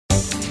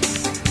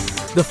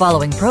The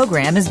following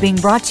program is being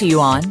brought to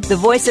you on the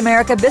Voice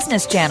America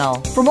Business Channel.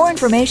 For more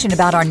information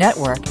about our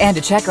network and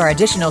to check our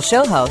additional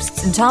show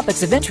hosts and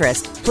topics of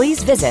interest,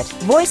 please visit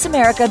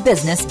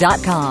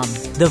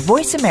voiceamericabusiness.com. The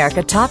Voice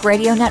America Talk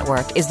Radio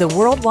Network is the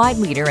worldwide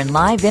leader in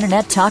live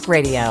Internet talk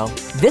radio.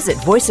 Visit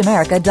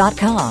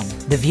voiceamerica.com.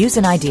 The views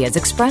and ideas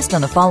expressed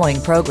on the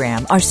following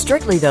program are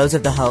strictly those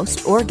of the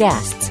host or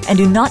guests and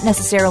do not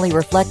necessarily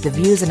reflect the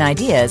views and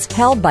ideas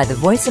held by the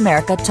Voice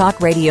America Talk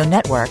Radio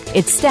Network,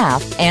 its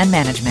staff, and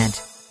management.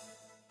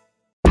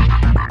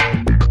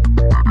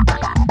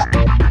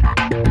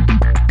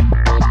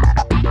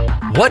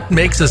 What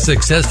makes a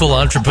successful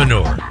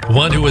entrepreneur?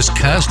 One who is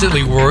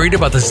constantly worried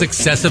about the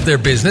success of their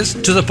business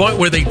to the point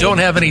where they don't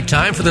have any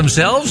time for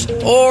themselves?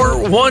 Or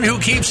one who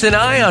keeps an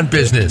eye on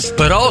business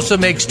but also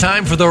makes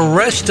time for the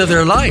rest of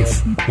their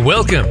life?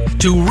 Welcome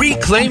to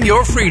Reclaim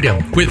Your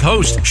Freedom with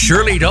host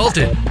Shirley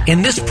Dalton.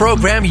 In this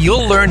program,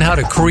 you'll learn how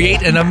to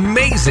create an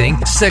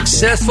amazing,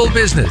 successful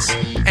business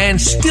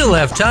and still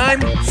have time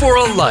for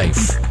a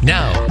life.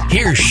 Now,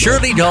 here's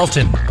Shirley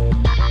Dalton.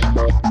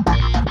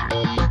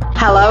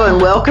 Hello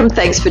and welcome.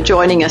 Thanks for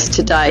joining us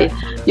today.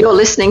 You're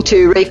listening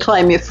to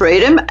Reclaim Your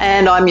Freedom,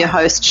 and I'm your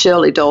host,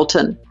 Shirley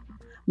Dalton.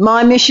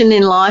 My mission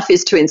in life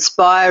is to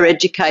inspire,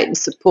 educate, and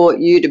support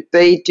you to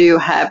be, do,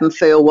 have, and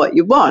feel what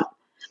you want.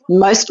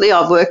 Mostly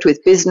I've worked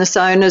with business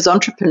owners,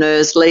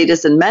 entrepreneurs,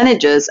 leaders, and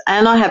managers,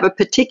 and I have a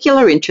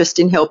particular interest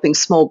in helping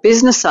small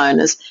business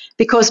owners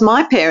because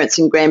my parents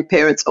and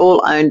grandparents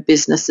all owned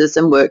businesses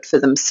and worked for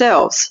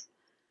themselves.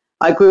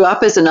 I grew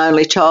up as an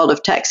only child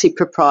of taxi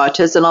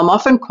proprietors, and I'm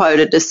often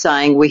quoted as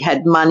saying we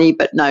had money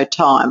but no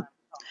time.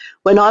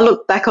 When I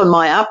look back on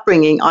my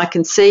upbringing, I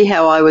can see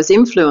how I was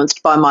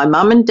influenced by my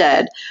mum and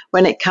dad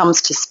when it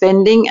comes to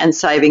spending and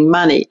saving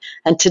money.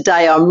 And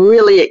today I'm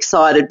really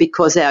excited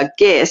because our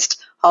guest,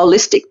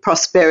 holistic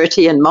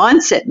prosperity and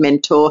mindset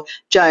mentor,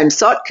 Joan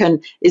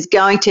Sotkin, is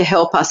going to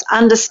help us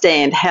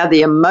understand how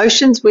the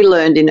emotions we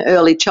learned in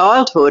early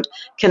childhood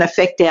can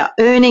affect our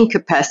earning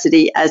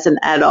capacity as an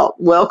adult.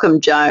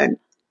 Welcome, Joan.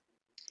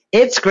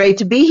 It's great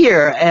to be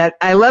here. And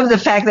I love the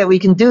fact that we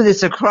can do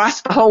this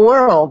across the whole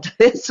world.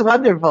 It's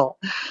wonderful.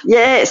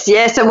 Yes.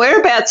 And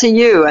whereabouts are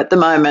you at the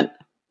moment?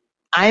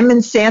 I'm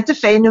in Santa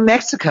Fe, New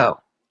Mexico.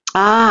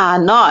 Ah,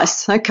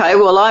 nice. Okay,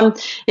 well, I'm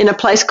in a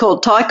place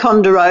called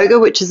Ticonderoga,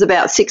 which is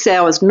about 6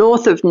 hours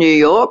north of New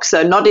York,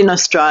 so not in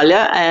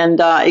Australia, and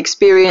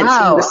experiencing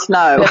the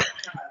snow.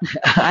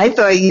 I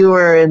thought you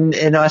were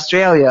in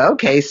Australia.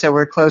 Okay, so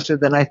we're closer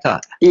than I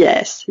thought.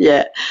 Yes,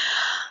 yeah.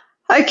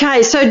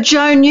 Okay, so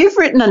Joan, you've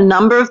written a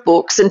number of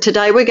books, and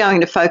today we're going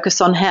to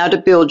focus on how to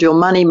build your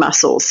money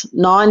muscles,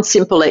 9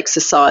 simple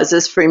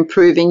exercises for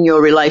improving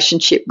your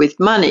relationship with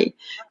money.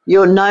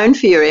 You're known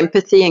for your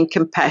empathy and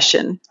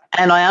compassion,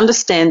 and I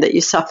understand that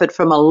you suffered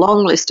from a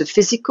long list of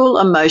physical,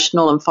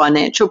 emotional, and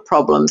financial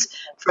problems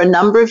for a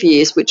number of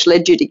years, which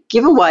led you to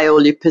give away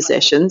all your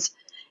possessions,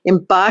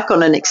 embark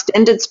on an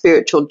extended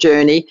spiritual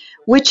journey,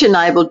 which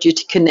enabled you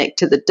to connect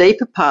to the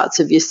deeper parts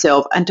of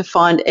yourself and to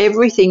find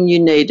everything you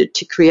needed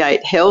to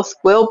create health,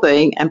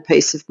 well-being, and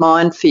peace of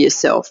mind for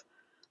yourself.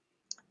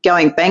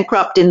 Going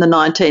bankrupt in the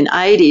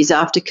 1980s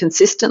after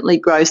consistently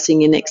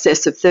grossing in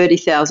excess of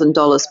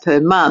 $30,000 per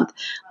month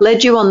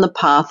led you on the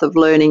path of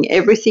learning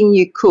everything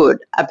you could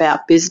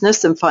about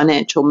business and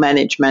financial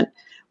management,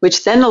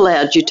 which then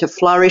allowed you to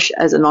flourish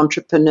as an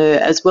entrepreneur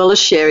as well as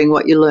sharing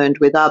what you learned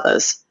with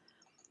others.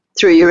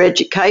 Through your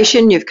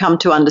education, you've come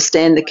to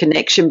understand the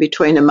connection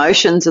between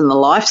emotions and the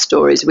life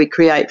stories we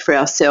create for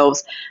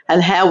ourselves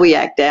and how we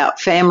act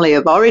out family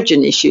of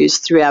origin issues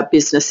through our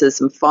businesses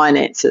and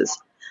finances.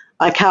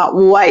 I can't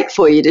wait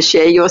for you to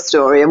share your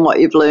story and what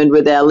you've learned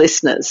with our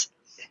listeners.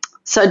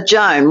 So,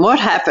 Joan, what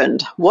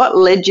happened? What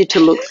led you to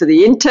look for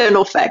the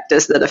internal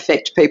factors that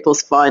affect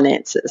people's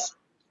finances?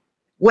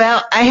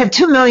 Well, I had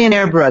 2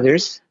 millionaire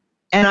brothers,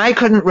 and I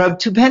couldn't rub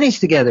 2 pennies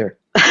together.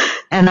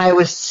 And I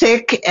was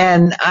sick,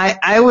 and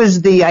I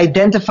was the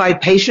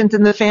identified patient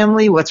in the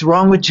family. What's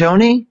wrong with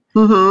Joni?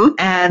 Mm-hmm.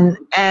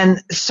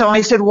 And so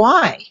I said,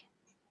 why?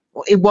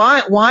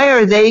 Why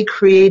are they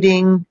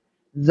creating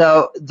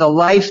the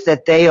life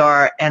that they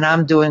are, and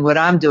I'm doing what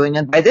I'm doing?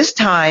 And by this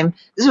time,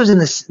 this was in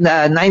the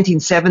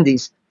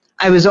 1970s,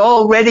 I was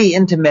already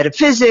into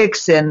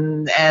metaphysics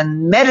and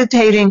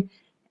meditating,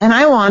 and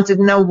I wanted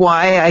to know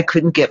why I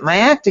couldn't get my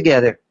act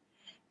together.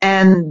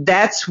 And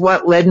that's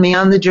what led me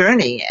on the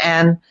journey.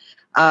 And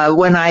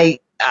when I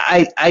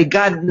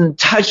got in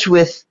touch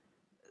with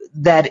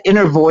that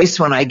inner voice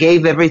when I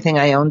gave everything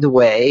I owned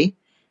away,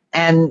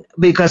 and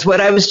because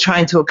what I was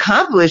trying to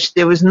accomplish,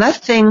 there was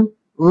nothing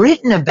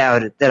written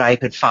about it that I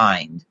could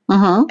find.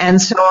 Mm-hmm.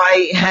 And so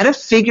I had to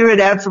figure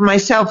it out for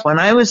myself. When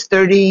I was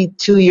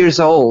 32 years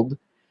old,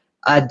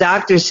 a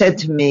doctor said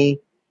to me,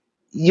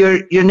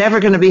 you're never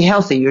going to be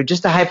healthy. You're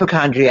just a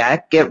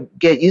hypochondriac.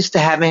 Get used to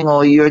having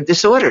all your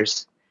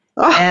disorders.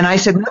 Oh. And I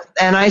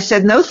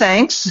said, no,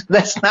 thanks.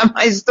 That's not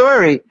my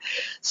story.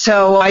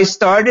 So I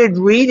started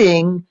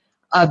reading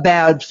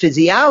about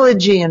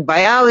physiology and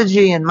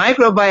biology and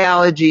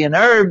microbiology and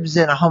herbs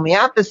and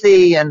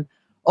homeopathy and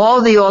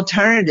all the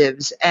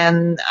alternatives,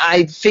 and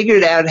I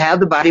figured out how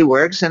the body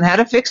works and how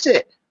to fix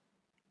it.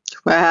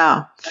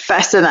 Wow,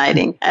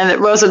 fascinating. And it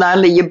wasn't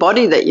only your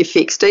body that you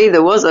fixed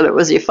either, was it? It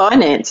was your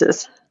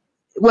finances.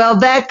 Well,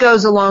 that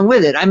goes along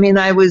with it. I mean,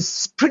 I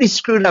was pretty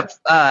screwed up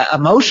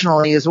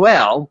emotionally as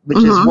well, which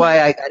is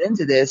why I got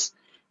into this.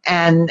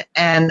 And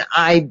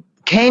I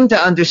came to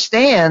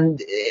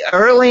understand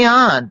early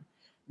on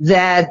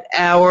that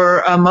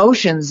our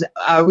emotions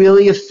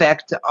really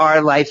affect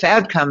our life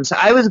outcomes.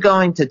 I was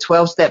going to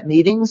 12-step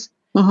meetings,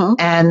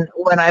 and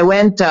when I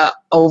went to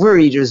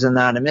Overeaters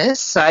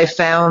Anonymous, I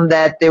found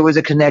that there was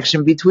a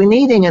connection between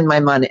eating and my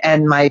money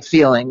and my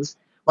feelings.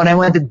 When I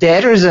went to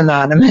Debtors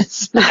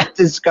Anonymous, I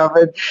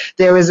discovered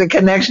there was a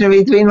connection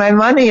between my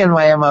money and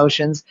my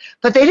emotions,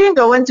 but they didn't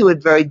go into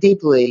it very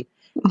deeply.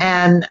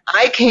 And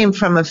I came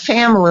from a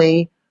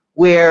family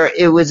where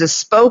it was a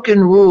spoken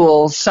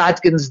rule,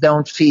 Sotkins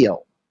don't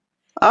feel.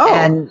 Oh.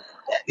 And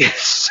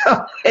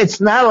so it's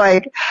not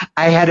like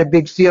I had a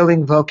big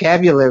feeling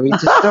vocabulary to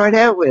start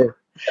out with.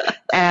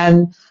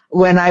 And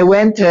when I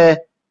went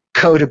to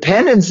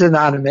Codependence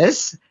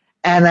Anonymous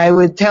and I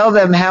would tell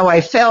them how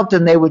I felt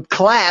and they would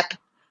clap,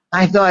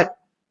 I thought,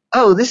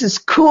 oh, this is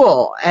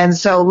cool. And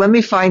so let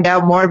me find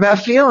out more about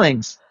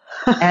feelings.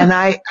 And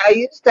I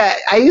used that.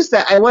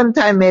 I one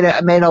time made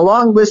a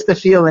long list of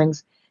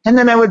feelings, and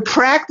then I would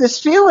practice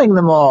feeling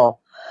them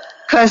all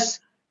because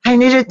I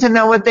needed to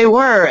know what they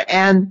were.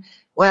 And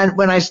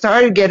when I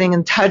started getting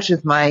in touch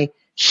with my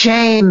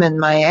shame and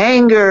my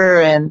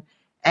anger and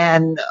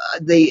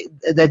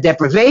the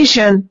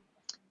deprivation,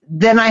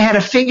 then I had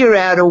to figure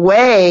out a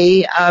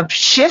way of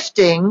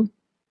shifting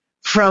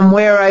from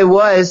where I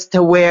was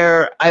to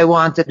where I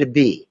wanted to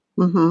be.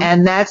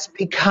 And that's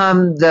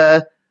become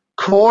the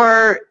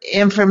core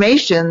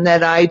information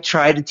that I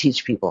try to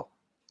teach people.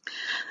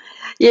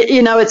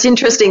 You know, it's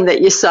interesting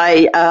that you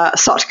say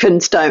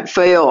Sotkins don't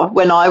feel.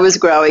 When I was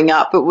growing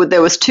up,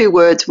 there was two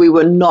words we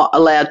were not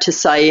allowed to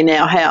say in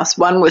our house.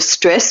 One was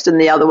stressed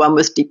and the other one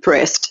was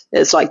depressed.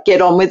 It's like,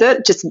 get on with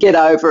it, just get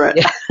over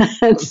it.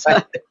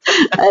 Yeah.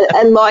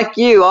 and like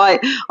you, I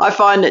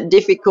find it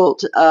difficult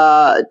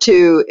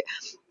to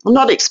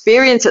not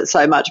experience it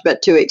so much,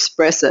 but to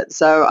express it.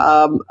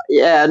 So,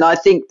 and I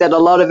think that a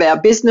lot of our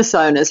business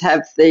owners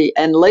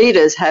and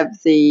leaders have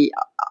the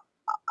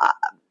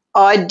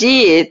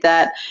idea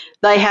that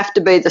they have to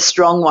be the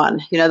strong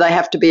one. You know, they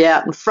have to be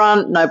out in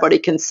front. Nobody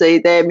can see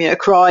them,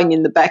 crying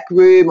in the back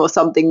room or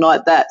something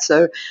like that.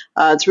 So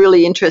it's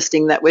really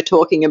interesting that we're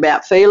talking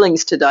about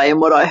feelings today. And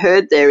what I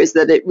heard there is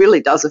that it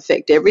really does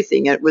affect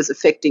everything. It was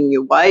affecting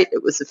your weight.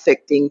 It was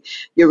affecting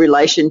your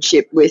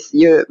relationship with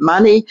your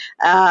money.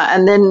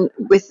 And then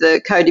with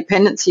the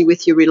codependency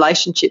with your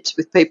relationships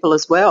with people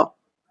as well.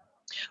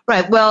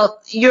 Right.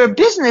 Well, your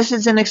business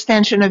is an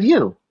extension of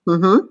you.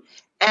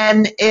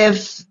 And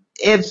if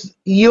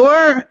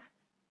you're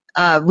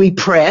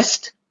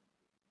repressed,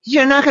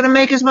 you're not going to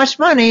make as much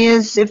money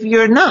as if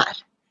you're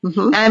not.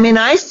 I mean,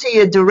 I see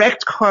a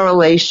direct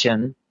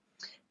correlation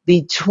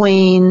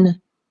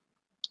between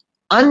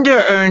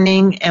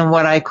under-earning and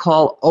what I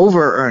call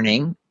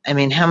over-earning. I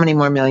mean, how many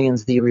more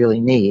millions do you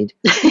really need?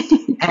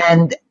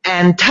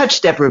 and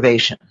touch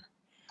deprivation.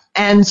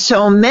 And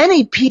so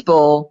many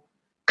people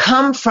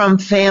come from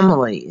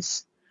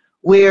families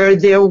where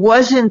there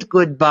wasn't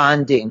good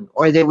bonding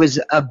or there was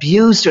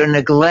abuse or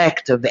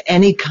neglect of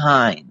any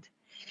kind.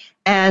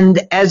 And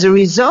as a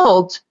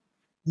result,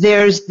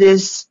 there's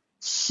this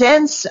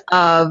sense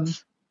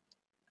of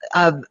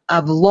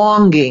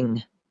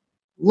longing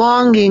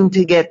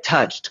to get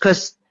touched,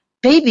 because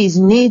babies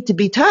need to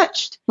be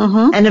touched.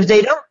 And if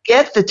they don't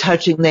get the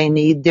touching they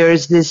need,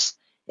 there's this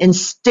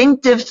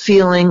instinctive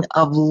feeling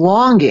of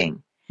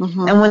longing.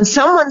 And when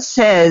someone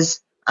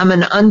says, I'm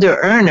an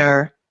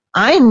under-earner,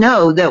 I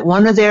know that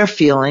one of their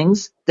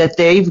feelings that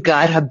they've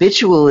got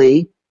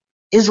habitually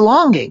is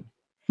longing.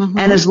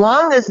 And as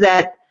long as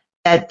that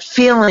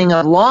feeling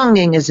of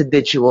longing is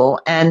habitual,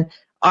 and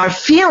our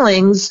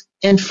feelings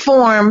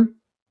inform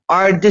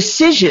our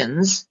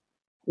decisions,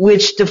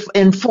 which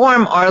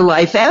inform our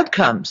life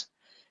outcomes.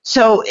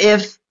 So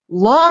if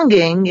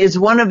longing is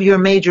one of your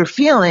major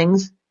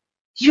feelings,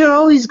 you're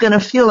always going to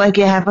feel like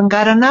you haven't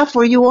got enough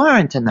or you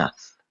aren't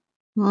enough.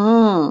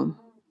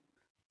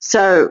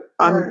 So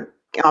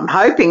I'm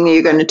hoping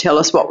you're going to tell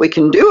us what we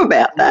can do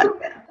about that.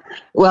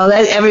 Well,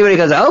 everybody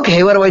goes,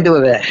 okay, what do I do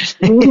with it?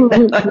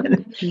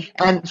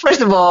 And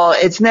first of all,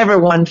 it's never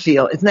one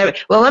feel. It's never.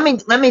 Well, let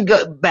me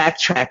go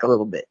backtrack a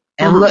little bit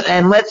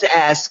and let's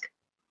ask,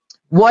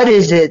 what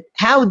is it?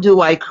 How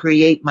do I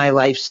create my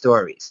life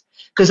stories?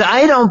 Because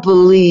I don't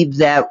believe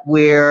that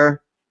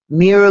we're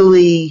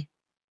merely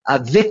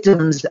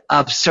victims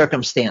of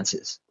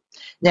circumstances.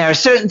 There are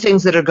certain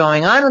things that are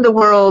going on in the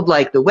world,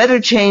 like the weather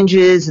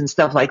changes and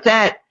stuff like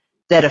that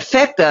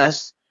affect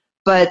us,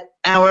 but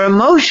our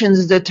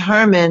emotions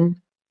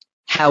determine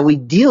how we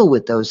deal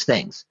with those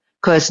things,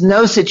 because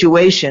no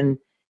situation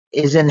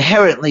is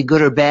inherently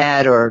good or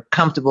bad or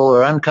comfortable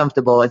or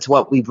uncomfortable. It's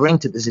what we bring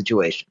to the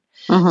situation.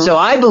 So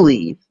I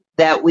believe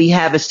that we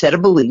have a set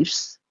of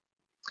beliefs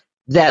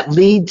that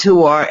lead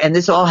to and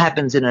this all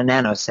happens in a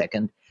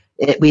nanosecond.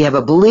 We have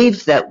a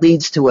belief that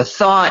leads to a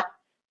thought,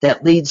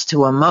 that leads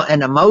to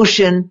an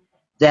emotion,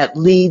 that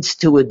leads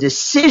to a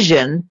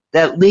decision,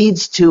 that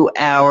leads to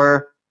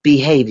our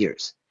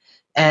behaviors.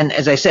 And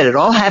as I said, it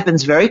all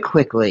happens very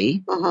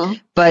quickly,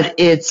 but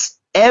it's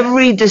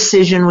every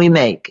decision we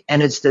make,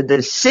 and it's the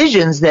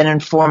decisions that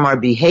inform our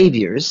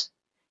behaviors,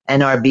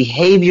 and our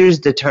behaviors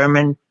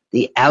determine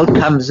the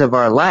outcomes of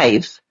our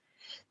life,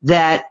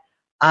 that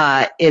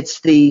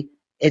it's the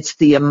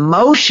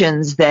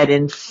emotions that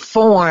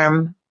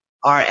inform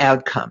our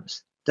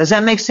outcomes. Does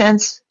that make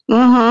sense?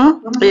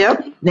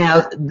 Yep.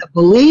 Now, the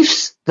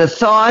beliefs, the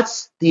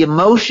thoughts, the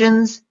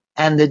emotions,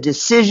 and the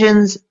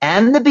decisions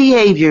and the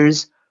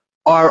behaviors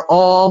are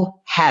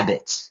all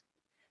habits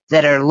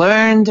that are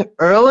learned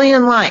early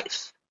in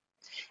life.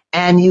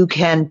 And you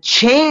can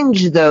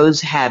change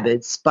those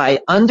habits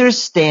by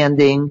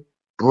understanding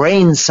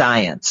brain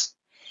science.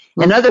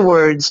 In other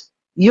words,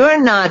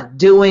 you're not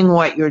doing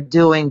what you're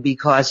doing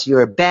because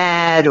you're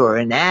bad or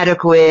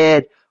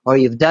inadequate or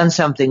you've done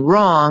something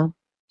wrong.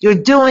 You're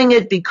doing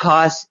it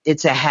because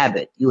it's a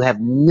habit. You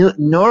have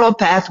neural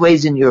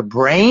pathways in your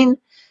brain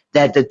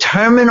that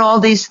determine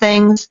all these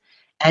things,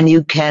 and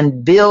you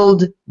can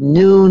build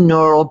new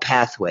neural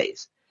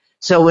pathways.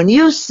 So when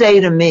you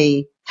say to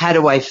me, how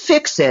do I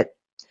fix it?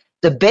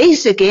 The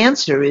basic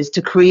answer is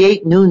to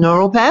create new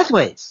neural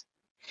pathways.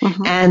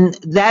 And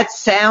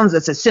that's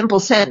a simple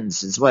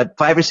sentence. It's 5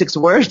 or 6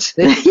 words.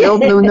 Build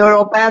new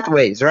neural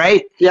pathways,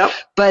 right? Yep.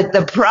 But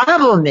the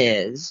problem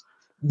is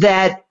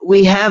that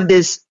we have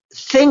this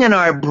thing in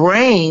our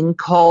brain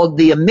called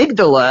the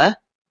amygdala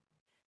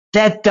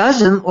that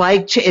doesn't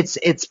like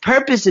its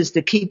purpose is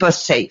to keep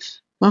us safe.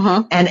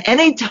 And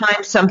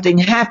anytime something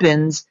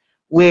happens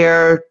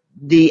where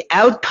the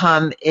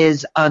outcome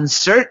is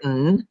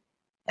uncertain,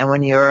 and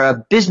when you're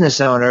a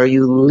business owner,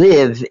 you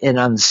live in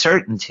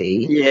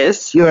uncertainty.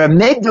 Yes. Your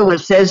amygdala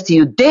says to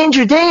you,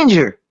 danger,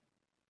 danger.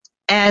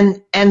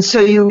 And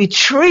so you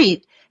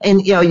retreat,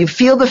 and you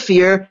feel the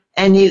fear,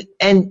 and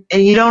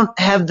you don't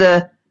have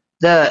the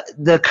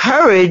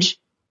courage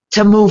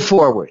to move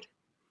forward.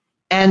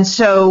 And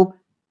so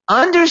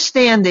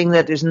understanding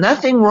that there's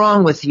nothing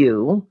wrong with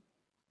you,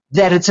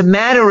 that it's a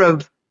matter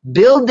of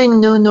building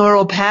new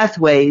neural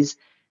pathways,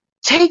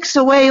 takes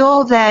away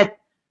all that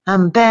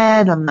I'm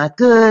bad, I'm not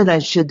good, I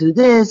should do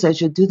this, I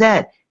should do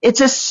that.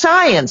 It's a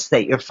science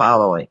that you're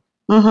following.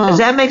 Does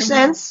that make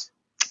sense?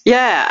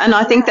 Yeah, and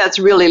I think that's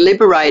really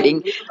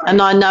liberating.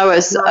 And I know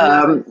as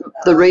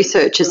the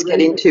researchers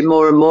get into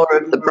more and more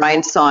of the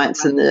brain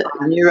science and the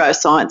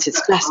neuroscience,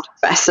 it's just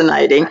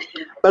fascinating.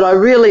 But I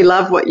really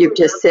love what you've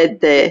just said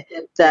there,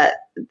 that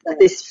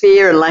this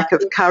fear and lack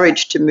of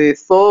courage to move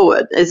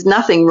forward, there's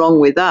nothing wrong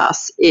with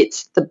us.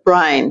 It's the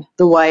brain,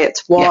 the way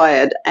it's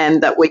wired,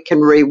 and that we can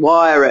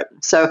rewire it.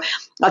 So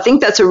I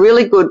think that's a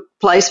really good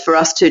place for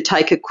us to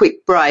take a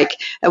quick break.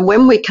 And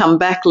when we come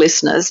back,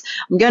 listeners,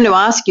 I'm going to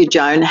ask you,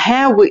 Joan,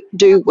 how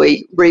do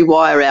we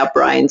rewire our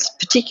brains,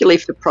 particularly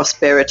for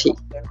prosperity?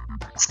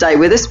 Stay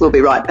with us. We'll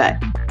be right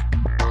back.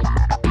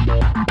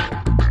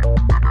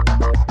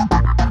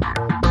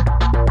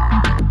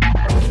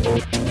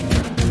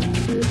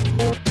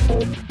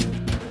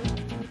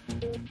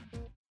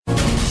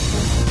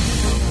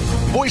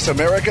 Voice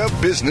America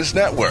Business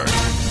Network,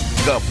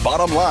 the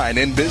bottom line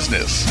in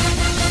business.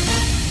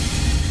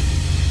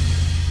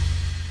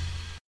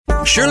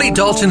 Shirley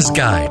Dalton's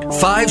guide,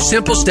 5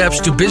 Simple Steps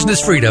to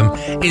Business Freedom,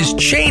 is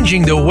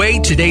changing the way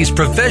today's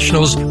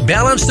professionals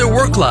balance their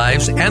work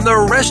lives and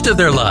the rest of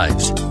their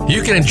lives.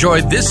 You can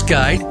enjoy this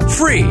guide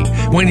free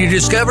when you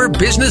discover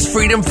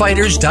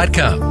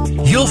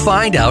BusinessFreedomFighters.com. You'll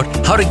find out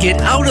how to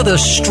get out of the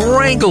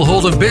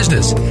stranglehold of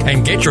business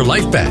and get your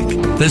life back.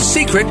 The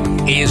secret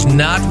is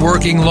not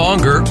working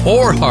longer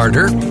or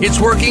harder. It's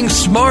working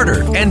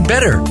smarter and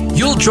better.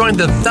 You'll join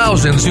the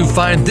thousands who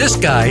find this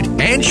guide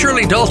and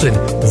Shirley Dalton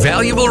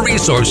valuable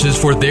resources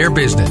for their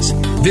business.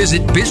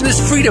 Visit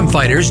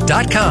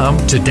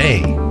BusinessFreedomFighters.com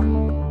today.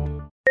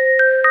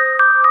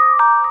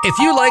 If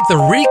you like the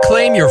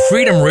Reclaim Your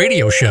Freedom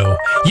radio show,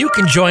 you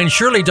can join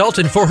Shirley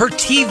Dalton for her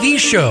TV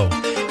show,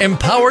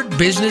 Empowered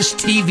Business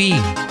TV,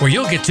 where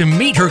you'll get to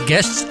meet her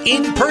guests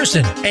in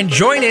person and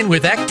join in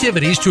with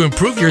activities to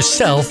improve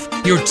yourself,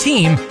 your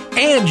team,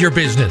 and your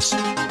business.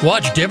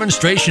 Watch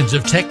demonstrations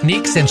of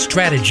techniques and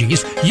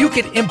strategies you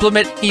can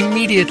implement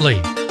immediately.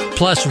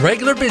 Plus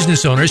regular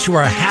business owners who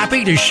are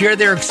happy to share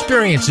their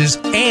experiences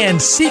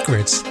and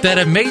secrets that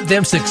have made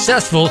them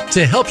successful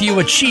to help you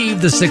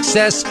achieve the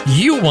success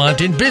you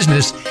want in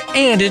business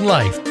and in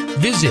life.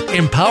 Visit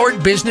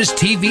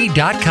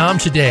empoweredbusinesstv.com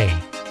today.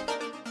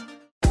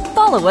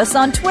 Follow us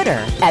on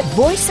Twitter at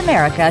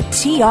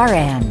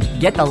VoiceAmericaTRN.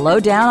 Get the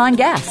lowdown on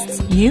guests,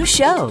 new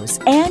shows,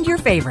 and your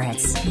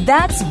favorites.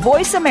 That's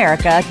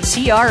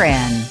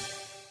VoiceAmericaTRN.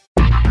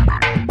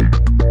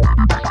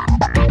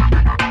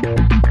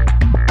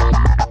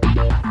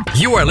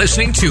 You You are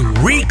listening to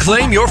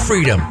Reclaim Your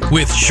Freedom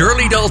with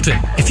Shirley Dalton.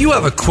 If you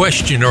have a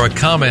question or a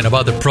comment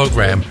about the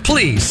program,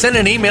 please send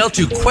an email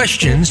to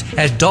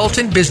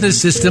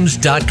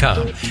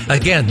questions@daltonbusinesssystems.com.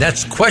 Again,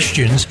 that's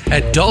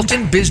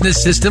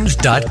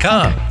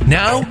questions@daltonbusinesssystems.com.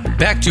 Now,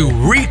 back to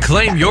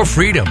Reclaim Your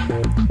Freedom.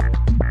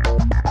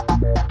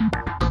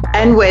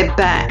 And we're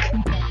back.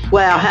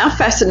 Wow, how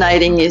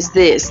fascinating is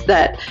this,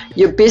 that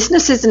your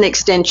business is an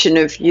extension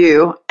of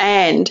you,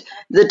 and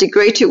the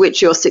degree to which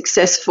you're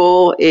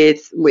successful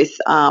with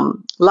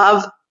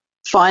love,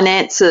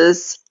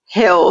 finances,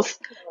 health,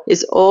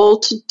 is all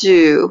to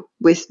do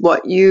with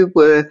what you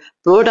were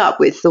brought up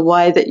with, the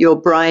way that your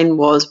brain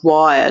was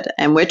wired.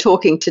 And we're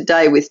talking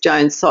today with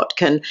Joan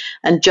Sotkin,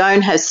 and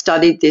Joan has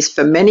studied this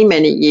for many,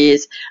 many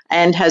years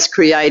and has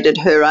created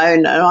her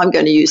own, and I'm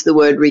going to use the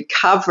word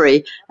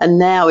recovery, and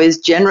now is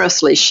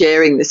generously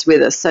sharing this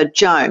with us. So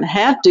Joan,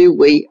 how do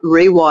we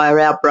rewire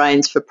our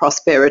brains for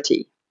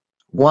prosperity?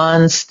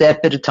 One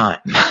step at a time.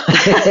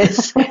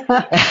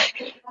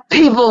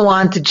 People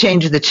want to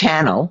change the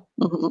channel.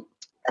 Mm-hmm.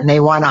 And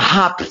they want to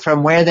hop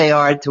from where they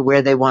are to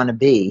where they want to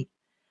be.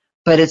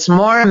 But it's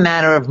more a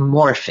matter of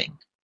morphing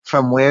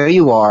from where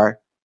you are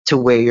to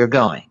where you're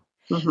going.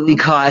 Mm-hmm.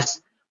 Because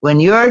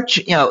when you're,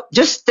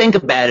 just think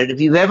about it.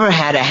 If you've ever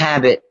had a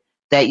habit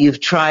that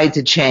you've tried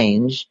to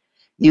change,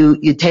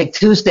 you take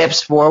 2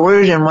 steps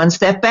forward and 1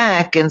 step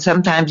back, and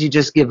sometimes you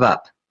just give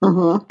up.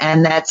 Mm-hmm.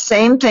 And that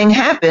same thing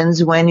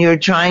happens when you're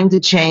trying to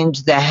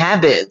change the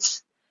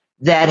habits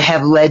that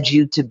have led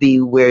you to be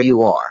where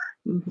you are.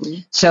 Mm-hmm.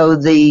 So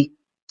the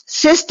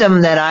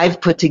system that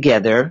I've put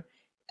together,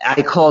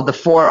 I call the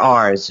 4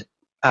 R's: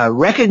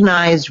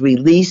 recognize,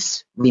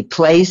 release,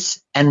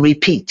 replace, and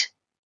repeat.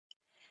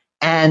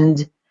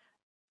 And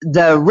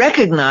the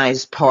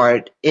recognize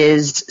part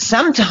is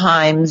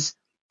sometimes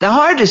the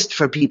hardest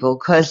for people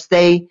because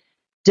they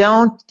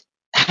don't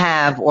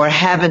have or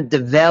haven't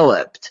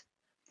developed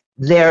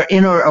their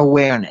inner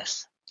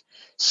awareness.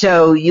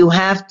 So you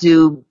have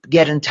to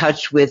get in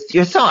touch with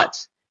your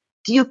thoughts.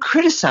 Do you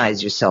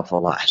criticize yourself a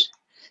lot?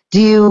 Do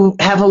you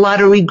have a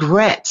lot of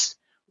regrets?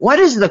 What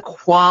is the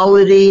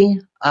quality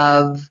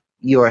of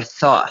your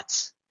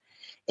thoughts?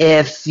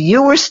 If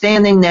you were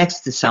standing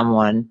next to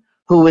someone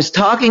who was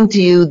talking to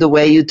you the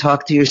way you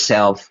talk to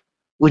yourself,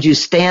 would you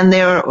stand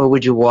there or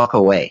would you walk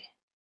away?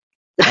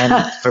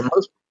 And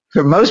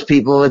for most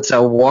people, it's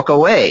a walk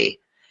away.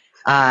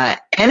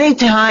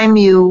 Anytime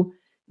you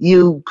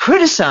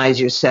criticize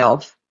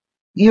yourself,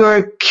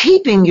 you're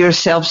keeping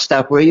yourself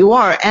stuck where you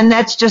are, and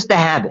that's just a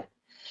habit.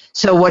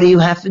 So what do you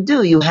have to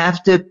do? You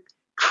have to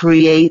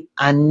create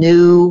a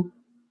new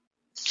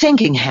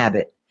thinking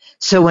habit.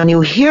 So when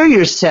you hear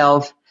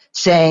yourself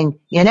saying,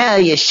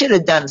 you should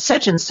have done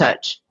such and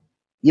such,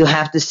 you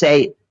have to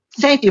say,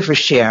 thank you for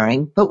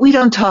sharing, but we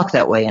don't talk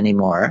that way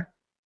anymore.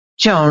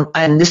 Joan,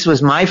 and this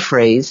was my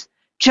phrase,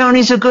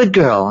 Joni's a good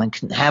girl and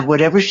can have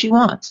whatever she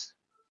wants.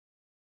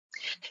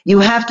 You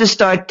have to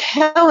start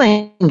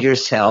telling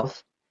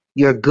yourself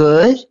you're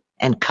good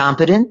and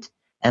competent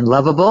and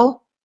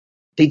lovable,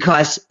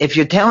 because if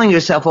you're telling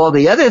yourself all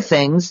the other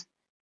things,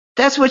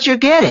 that's what you're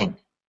getting.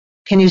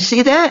 Can you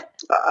see that?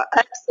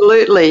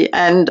 Absolutely,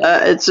 and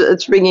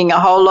it's ringing a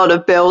whole lot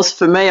of bells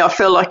for me. I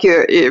feel like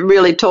you're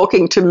really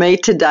talking to me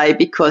today,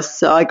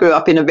 because I grew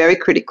up in a very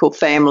critical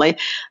family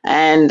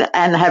and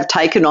have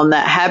taken on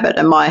that habit.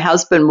 And my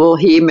husband will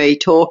hear me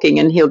talking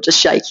and he'll just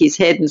shake his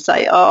head and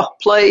say, oh,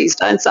 please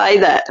don't say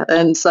that.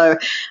 And so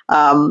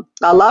I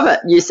love it.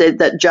 You said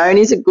that Joan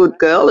is a good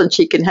girl and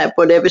she can have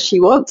whatever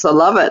she wants. I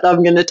love it.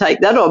 I'm going to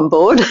take that on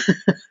board.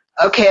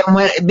 Okay, and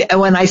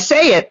when I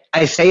say it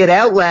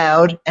out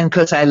loud, and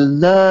because I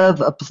love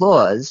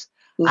applause,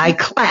 mm-hmm. I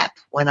clap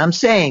when I'm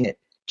saying it.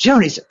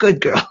 Joni's a good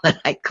girl, and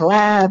I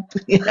clap.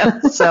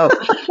 So,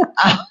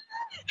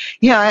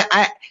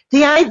 the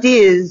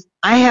idea is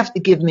I have to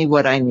give me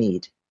what I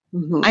need.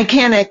 Mm-hmm. I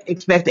can't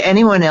expect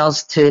anyone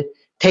else to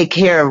take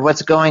care of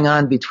what's going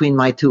on between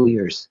my 2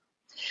 ears.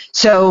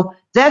 So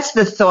that's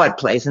the thought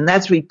place, and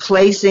that's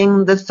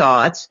replacing the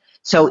thoughts.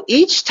 So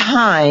each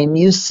time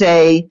you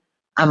say,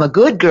 I'm a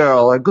good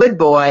girl or good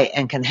boy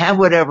and can have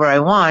whatever I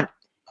want,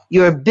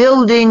 you're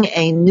building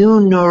a new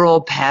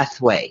neural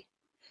pathway.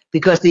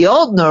 Because the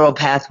old neural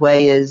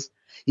pathway is,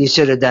 you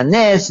should have done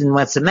this, and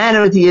what's the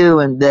matter with you,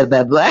 and blah,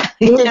 blah, blah.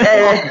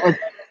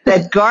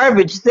 That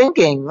garbage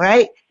thinking,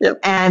 right? Yep.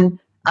 And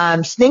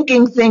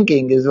stinking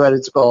thinking is what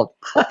it's called.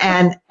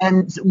 And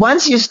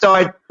once you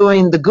start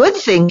doing the good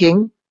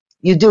thinking,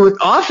 you do it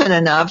often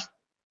enough,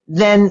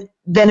 then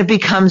it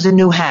becomes a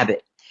new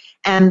habit.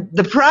 And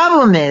the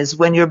problem is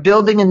when you're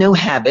building a new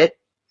habit,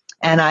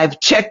 and I've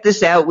checked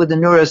this out with the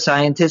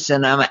neuroscientists,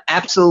 and I'm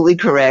absolutely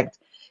correct,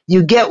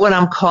 you get what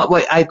I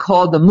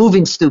call the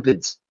moving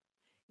stupids.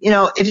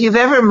 If you've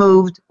ever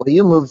moved, well,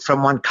 you moved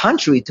from one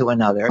country to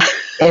another.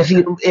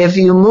 If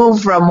you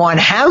move from one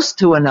house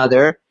to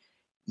another,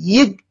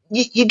 you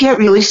get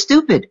really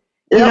stupid.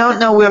 You don't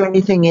know where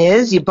anything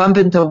is. You bump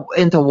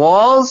into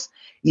walls.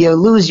 You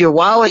lose your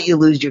wallet. You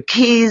lose your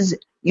keys.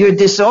 You're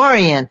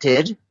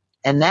disoriented.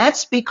 And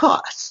that's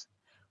because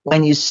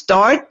when you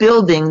start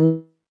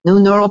building new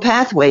neural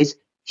pathways,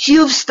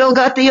 you've still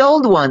got the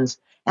old ones.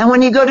 And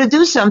when you go to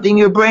do something,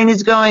 your brain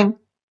is going,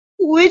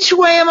 which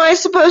way am I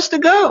supposed to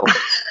go?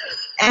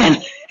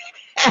 And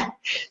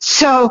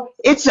so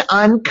it's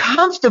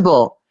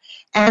uncomfortable.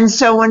 And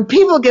so when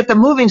people get the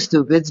moving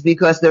stupids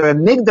because their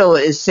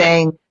amygdala is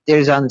saying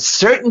there's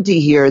uncertainty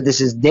here,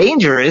 this is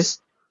dangerous,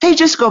 they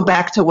just go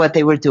back to what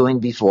they were doing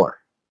before.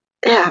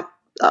 Yeah.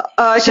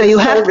 I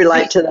can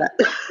relate to that.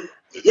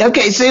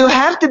 Okay, so you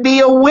have to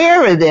be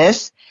aware of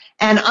this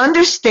and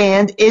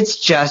understand it's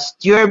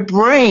just your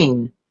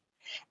brain.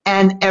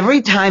 And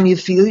every time you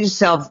feel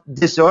yourself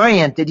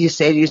disoriented, you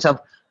say to yourself,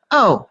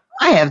 oh,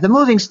 I have the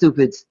moving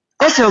stupids.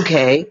 That's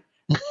okay.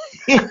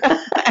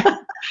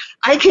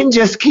 I can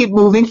just keep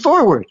moving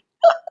forward.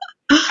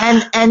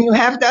 And you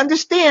have to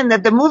understand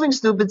that the moving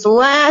stupids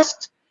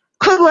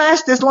could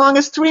last as long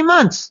as 3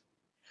 months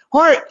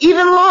or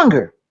even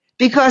longer,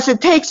 because it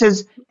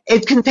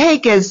can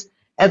take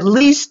at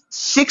least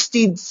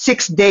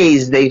 66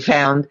 days, they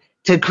found,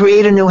 to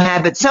create a new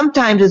habit,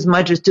 sometimes as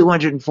much as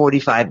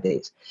 245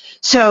 days.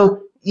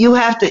 So you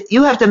have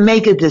to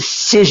make a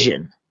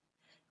decision.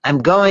 I'm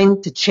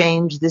going to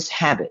change this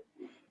habit.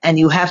 And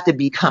you have to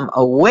become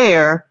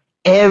aware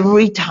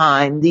every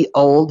time the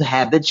old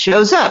habit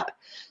shows up.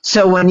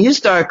 So when you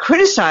start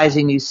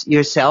criticizing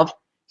yourself,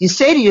 you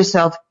say to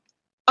yourself,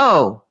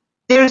 oh,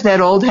 there's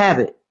that old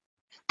habit.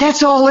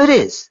 That's all it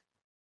is.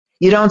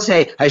 You don't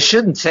say, I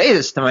shouldn't say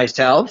this to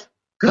myself,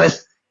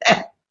 because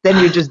then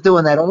you're just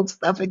doing that old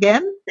stuff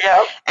again.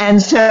 Yeah.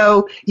 And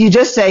so you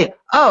just say,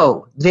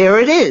 oh, there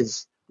it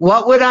is.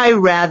 What would I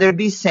rather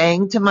be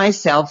saying to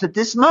myself at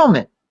this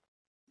moment?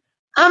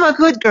 I'm a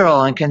good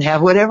girl and can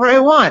have whatever I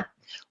want.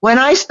 When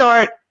I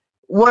start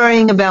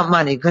worrying about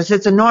money, because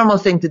it's a normal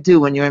thing to do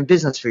when you're in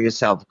business for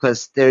yourself,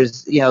 because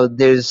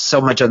there's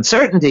so much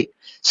uncertainty.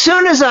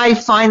 Soon as I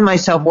find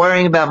myself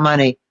worrying about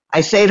money,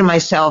 I say to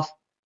myself,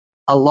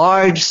 a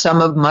large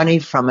sum of money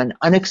from an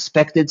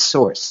unexpected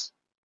source.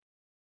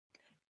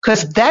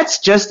 Because that's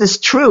just as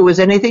true as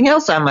anything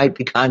else I might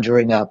be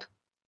conjuring up.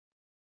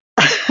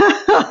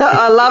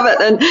 I love it.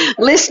 And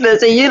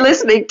listeners, are you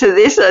listening to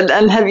this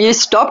and have you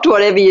stopped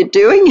whatever you're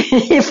doing?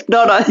 If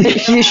not, I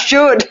think you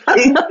should.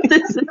 And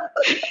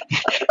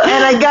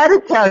I got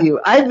to tell you,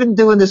 I've been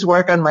doing this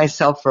work on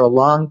myself for a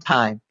long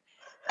time.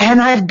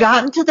 And I've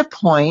gotten to the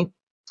point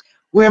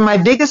where my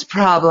biggest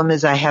problem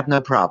is I have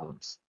no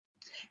problems.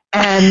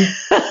 And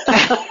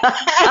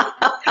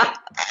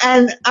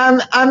and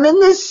I'm in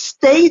this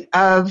state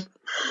of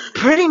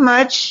pretty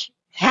much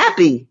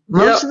happy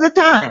most of the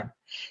time.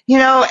 You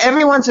know,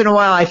 every once in a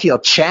while I feel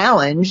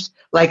challenged,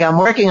 like I'm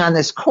working on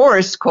this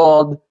course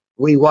called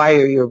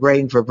Rewire Your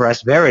Brain for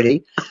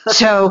Prosperity.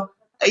 So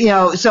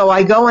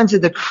I go into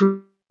the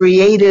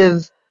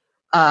creative,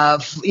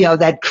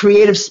 that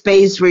creative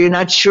space where you're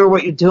not sure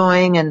what you're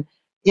doing, and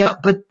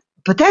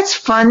but that's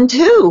fun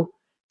too,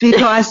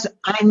 because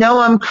I know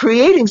I'm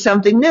creating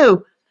something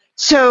new.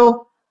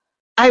 So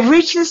I've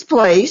reached this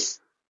place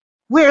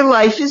where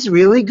life is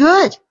really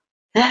good.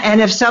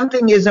 And if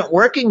something isn't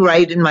working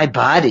right in my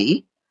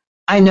body,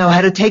 I know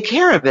how to take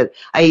care of it.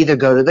 I either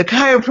go to the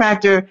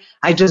chiropractor.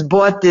 I just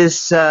bought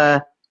this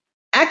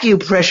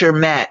acupressure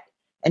mat,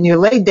 and you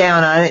lay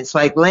down on it. It's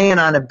like laying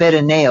on a bed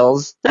of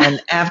nails.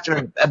 And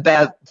after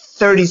about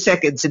 30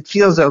 seconds, it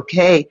feels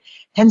okay.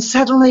 And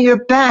suddenly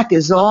your back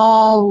is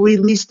all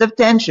released of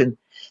tension.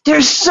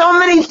 There's so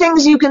many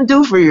things you can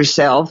do for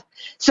yourself.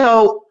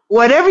 So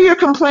whatever you're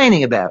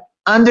complaining about,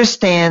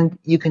 understand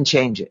you can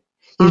change it.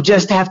 You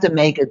just have to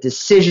make a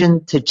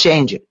decision to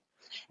change it.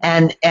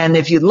 And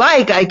if you'd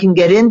like, I can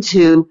get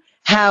into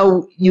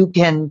how you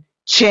can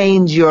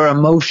change your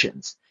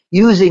emotions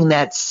using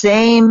that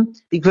same,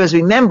 because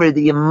remember,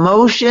 the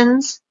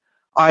emotions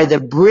are the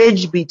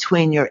bridge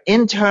between your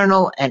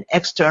internal and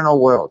external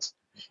worlds.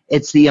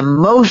 It's the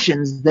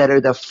emotions that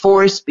are the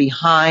force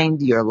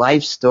behind your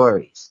life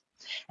stories.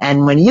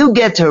 And when you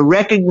get to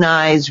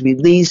recognize,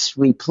 release,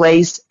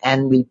 replace,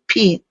 and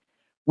repeat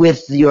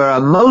with your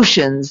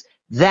emotions,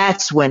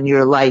 that's when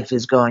your life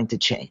is going to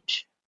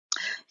change.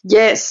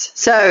 Yes.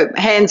 So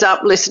hands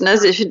up,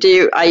 listeners.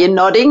 Are you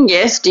nodding?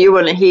 Yes. Do you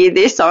want to hear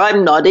this?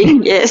 I'm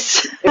nodding.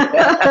 Yes.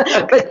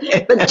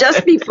 but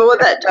just before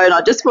that, Joan,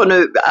 I just want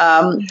to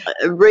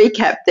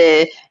recap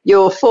there.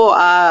 Your 4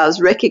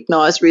 R's: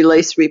 recognize,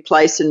 release,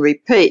 replace, and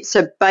repeat.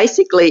 So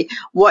basically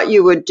what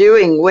you were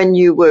doing when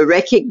you were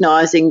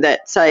recognizing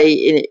that, say,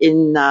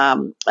 in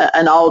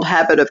an old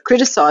habit of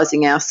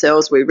criticizing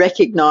ourselves, we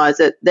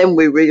recognize it, then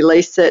we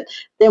release it,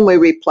 then we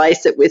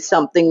replace it with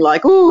something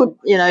like,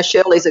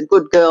 Shirley's a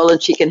good girl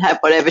and she can have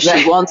whatever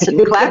she wants,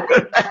 and clap,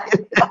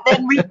 and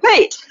then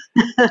repeat.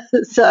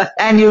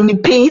 And you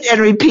repeat and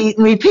repeat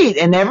and repeat.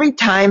 And every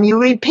time you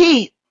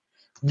repeat,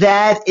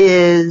 that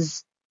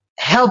is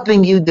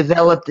helping you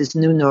develop this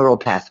new neural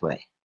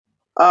pathway.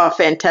 Oh,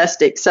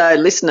 fantastic. So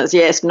listeners,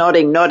 yes,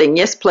 nodding.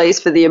 Yes, please,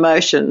 for the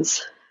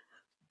emotions.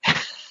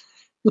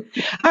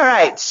 All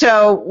right.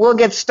 So we'll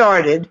get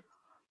started.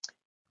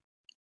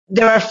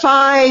 there are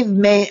 5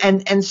 main,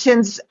 and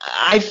since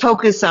I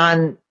focus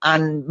on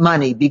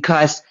money,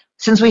 because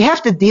since we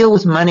have to deal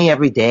with money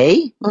every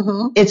day,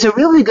 it's a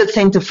really good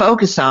thing to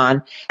focus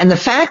on. And the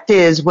fact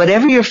is,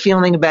 whatever you're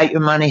feeling about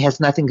your money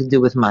has nothing to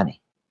do with money,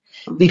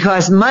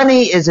 because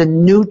money is a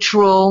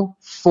neutral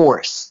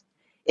force.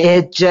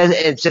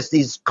 It's just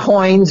these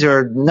coins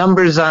or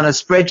numbers on a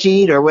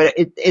spreadsheet or what.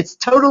 It's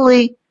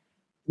totally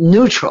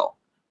neutral.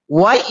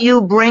 What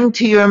you bring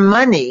to your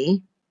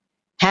money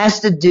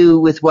has to do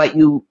with what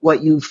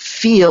you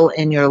feel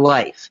in your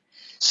life.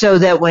 So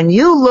that when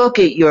you look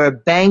at your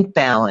bank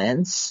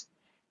balance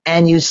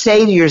and you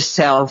say to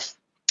yourself,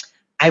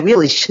 I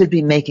really should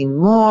be making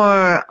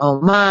more.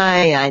 Oh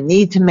my, I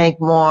need to make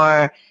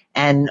more.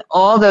 And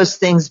all those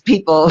things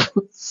people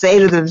say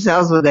to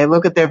themselves when they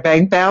look at their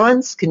bank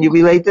balance. Can you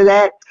relate to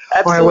that?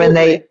 Absolutely. Or when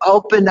they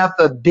open up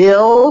a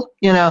bill,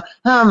 oh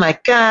my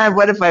God,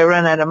 what if I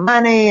run out of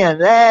money?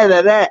 And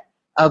that.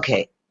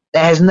 Okay,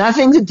 that has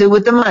nothing to do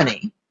with the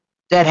money.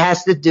 That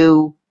has to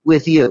do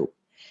with you.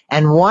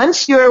 And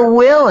once you're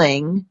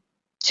willing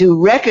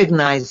to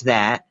recognize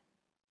that,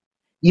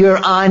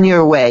 you're on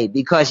your way,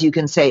 because you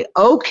can say,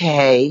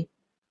 okay,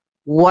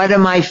 what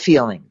am I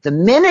feeling? The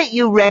minute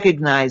you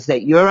recognize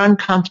that you're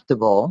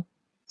uncomfortable,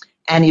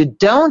 and you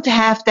don't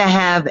have to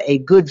have a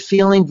good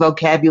feeling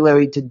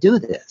vocabulary to do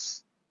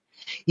this,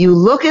 you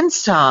look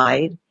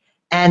inside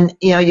and,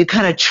 you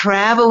kind of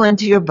travel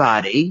into your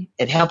body.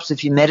 It helps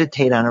if you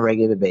meditate on a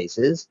regular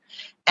basis,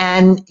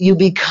 and you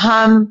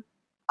become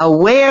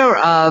aware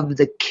of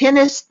the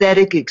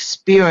kinesthetic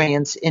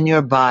experience in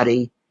your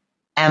body.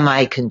 Am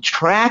I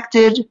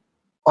contracted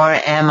or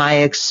am I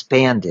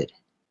expanded?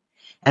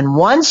 And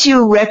once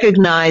you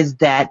recognize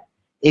that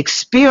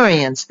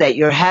experience that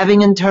you're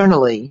having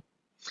internally,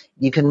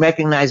 you can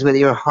recognize whether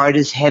your heart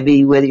is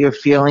heavy, whether you're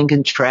feeling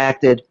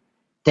contracted.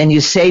 Then you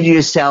say to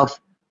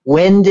yourself,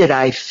 when did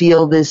I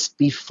feel this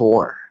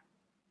before?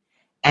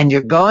 And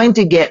you're going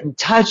to get in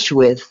touch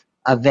with,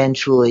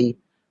 eventually,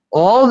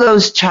 all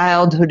those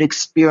childhood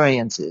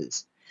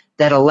experiences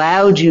that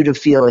allowed you to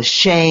feel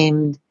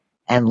ashamed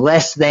and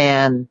less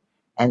than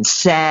and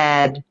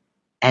sad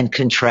and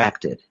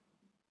contracted.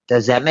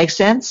 Does that make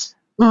sense?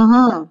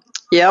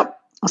 Yep.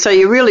 So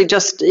you really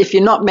just, if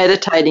you're not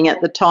meditating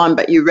at the time,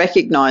 but you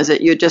recognize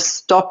it, you're just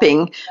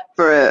stopping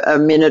for a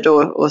minute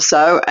or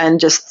so and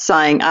just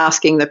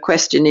asking the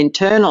question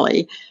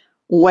internally,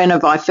 when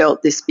have I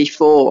felt this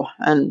before?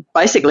 And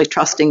basically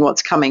trusting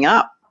what's coming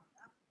up.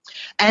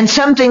 And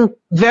something,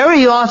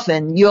 very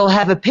often you'll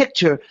have a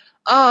picture.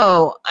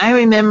 Oh, I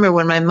remember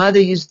when my mother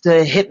used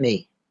to hit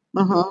me.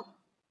 Or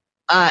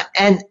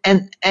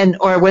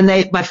when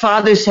my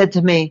father said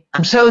to me,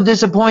 I'm so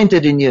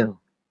disappointed in you.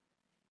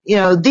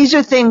 These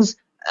are things,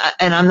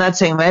 and I'm not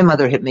saying my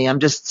mother hit me, I'm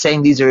just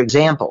saying these are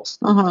examples.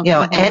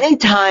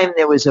 Anytime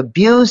there was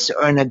abuse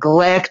or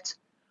neglect,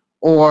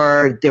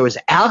 or there was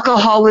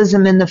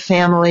alcoholism in the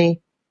family,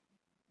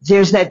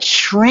 there's that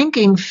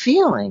shrinking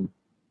feeling.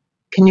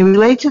 Can you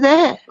relate to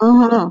that?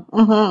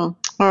 All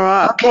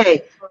right.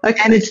 Okay.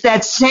 And it's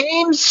that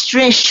same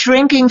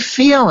shrinking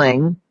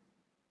feeling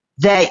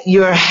that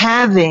you're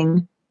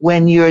having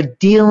when you're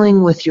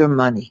dealing with your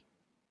money.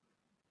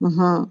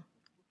 All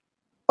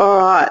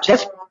right.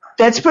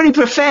 That's pretty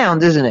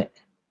profound, isn't it?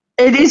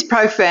 It is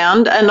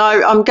profound, and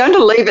I'm going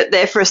to leave it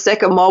there for a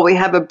second while we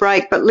have a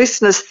break. But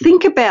listeners,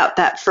 think about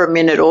that for a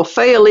minute or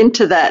feel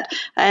into that.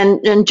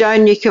 And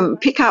Joan, you can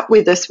pick up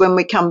with us when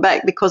we come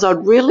back, because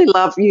I'd really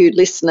love you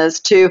listeners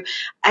to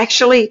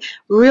actually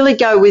really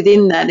go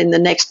within that in the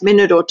next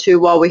minute or two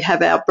while we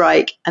have our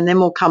break, and then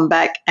we'll come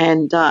back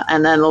and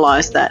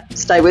analyse that.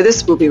 Stay with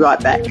us. We'll be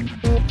right back.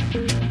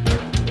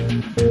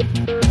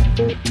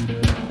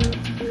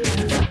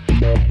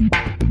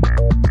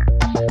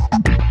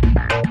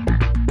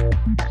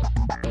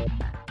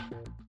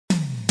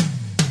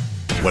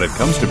 When it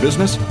comes to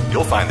business,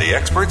 you'll find the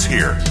experts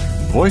here.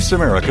 Voice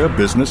America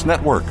Business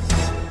Network.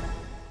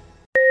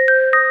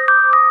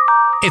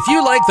 If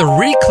you like the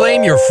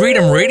Reclaim Your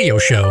Freedom radio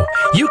show,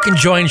 you can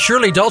join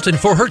Shirley Dalton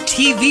for her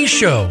TV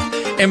show,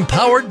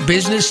 Empowered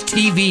Business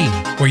TV,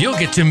 where you'll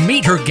get to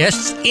meet her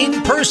guests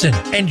in person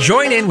and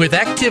join in with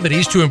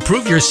activities to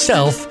improve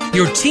yourself,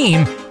 your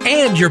team,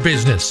 and your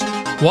business.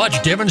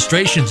 Watch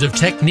demonstrations of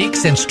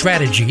techniques and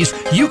strategies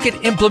you can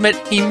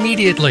implement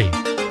immediately.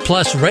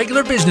 Plus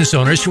regular business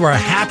owners who are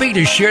happy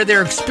to share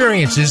their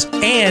experiences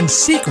and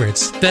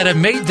secrets that have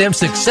made them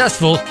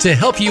successful to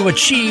help you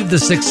achieve the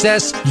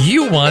success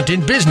you want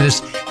in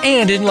business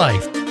and in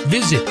life.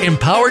 Visit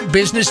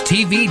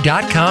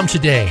empoweredbusinesstv.com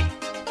today.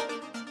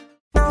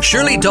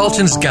 Shirley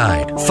Dalton's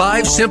guide,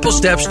 5 Simple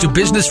Steps to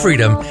Business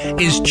Freedom,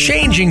 is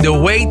changing the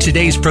way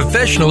today's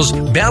professionals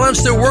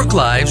balance their work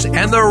lives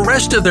and the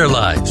rest of their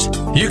lives.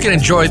 You can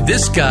enjoy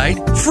this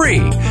guide free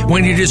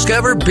when you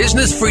discover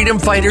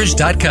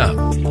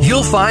businessfreedomfighters.com.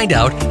 You'll find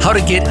out how to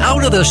get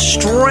out of the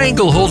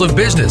stranglehold of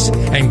business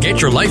and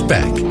get your life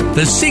back.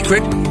 The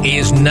secret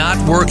is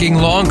not working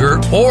longer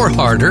or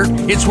harder.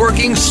 It's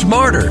working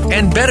smarter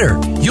and better.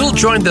 you'll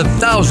join the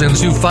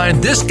thousands who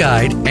find this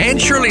guide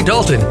and Shirley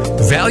Dalton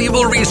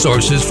valuable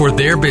resources for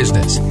their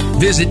business.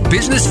 Visit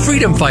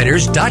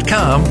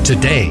businessfreedomfighters.com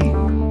today.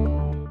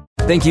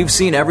 Think you've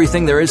seen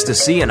everything there is to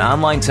see in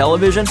online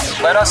television?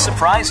 Let us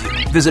surprise you.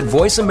 Visit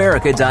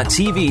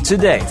voiceamerica.tv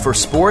today for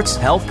sports,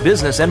 health,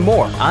 business, and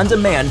more on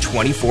demand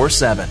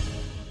 24/7.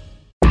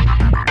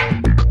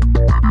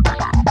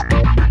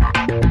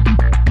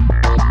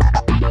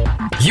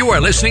 You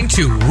are listening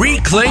to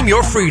Reclaim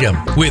Your Freedom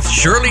with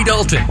Shirley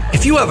Dalton.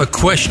 If you have a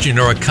question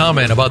or a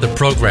comment about the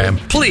program,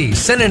 please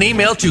send an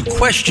email to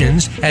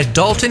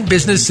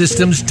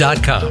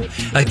questions@daltonbusinesssystems.com.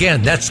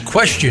 Again, that's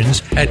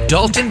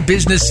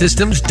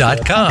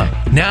questions@daltonbusinesssystems.com.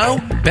 Now,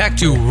 back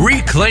to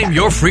Reclaim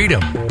Your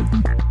Freedom.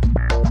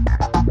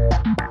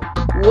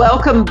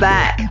 Welcome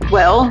back.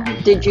 Well,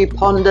 did you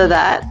ponder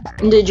that?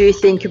 Did you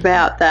think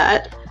about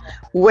that?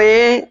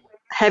 Where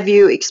have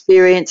you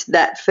experienced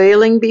that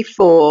feeling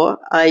before?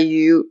 Are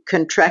you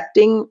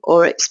contracting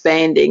or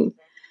expanding?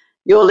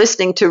 You're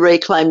listening to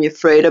Reclaim Your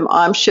Freedom.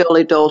 I'm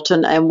Shirley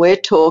Dalton, and we're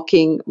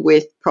talking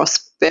with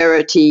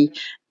prosperity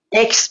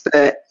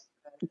expert,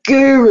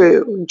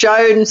 guru,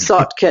 Joan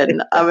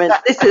Sotkin. I mean,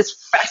 this is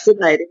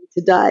fascinating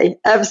today.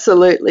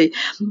 Absolutely.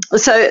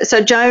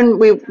 So Joan,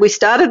 we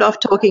started off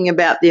talking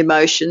about the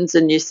emotions,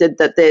 and you said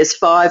that there's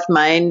 5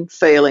 main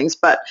feelings,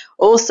 but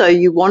also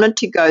you wanted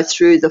to go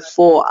through the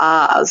 4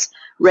 R's: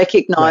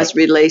 recognize,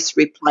 right, release,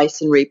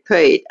 replace, and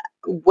repeat.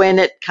 When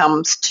it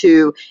comes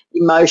to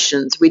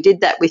emotions, we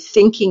did that with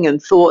thinking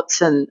and thoughts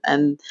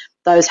and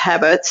those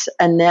habits,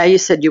 and now you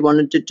said you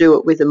wanted to do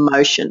it with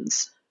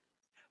emotions.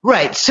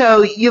 Right.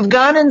 So you've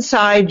gone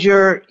inside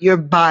your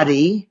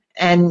body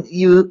and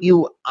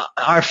you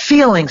are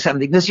feeling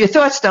something, because your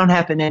thoughts don't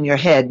happen in your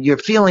head. Your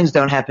feelings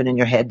don't happen in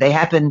your head. They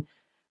happen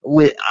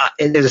with,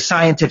 there's a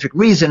scientific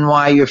reason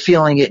why you're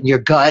feeling it in your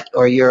gut,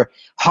 or your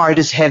heart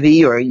is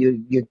heavy, or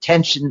you're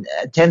tensing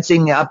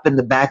up in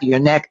the back of your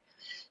neck.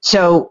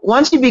 So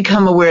once you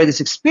become aware of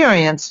this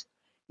experience,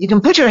 you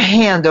can put your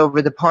hand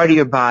over the part of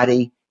your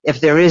body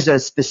if there is a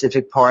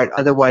specific part.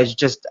 Otherwise,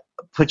 just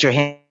put your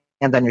hand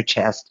on your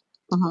chest.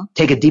 Mm-hmm.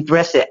 Take a deep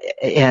breath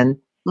in,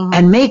 mm-hmm,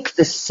 and make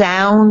the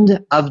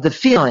sound of the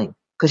feeling,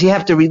 because you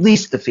have to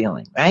release the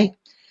feeling, right?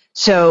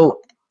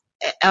 So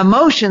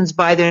emotions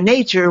by their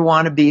nature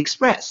want to be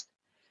expressed.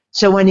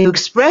 So when you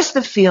express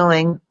the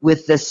feeling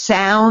with the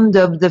sound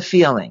of the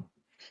feeling,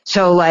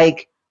 so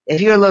like if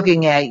you're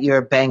looking at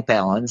your bank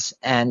balance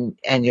and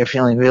you're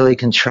feeling really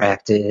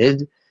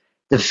contracted,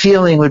 the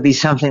feeling would be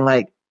something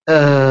like,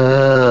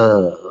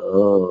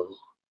 oh.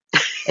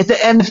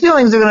 And the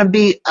feelings are going to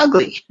be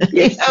ugly,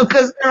 yes,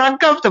 because they're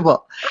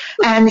uncomfortable.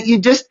 And you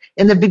just,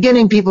 in the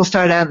beginning, people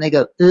start out and they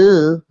go,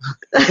 ooh.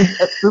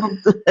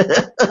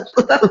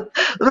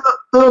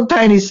 little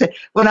tiny.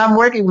 When I'm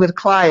working with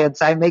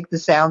clients, I make the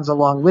sounds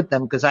along with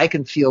them because I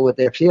can feel what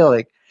they're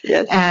feeling.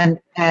 Yes. And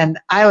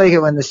I like it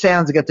when the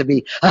sounds get to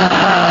be,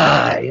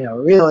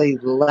 really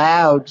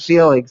loud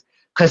feelings,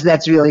 because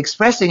that's really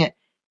expressing it.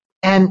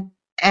 And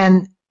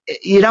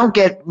you don't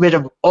get rid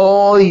of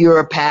all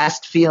your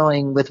past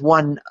feeling with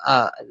one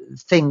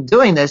thing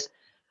doing this,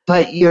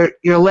 but you're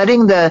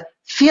letting the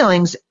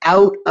feelings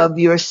out of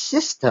your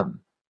system.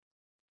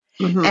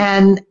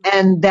 Mm-hmm.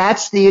 And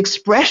that's the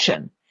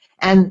expression.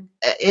 And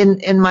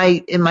in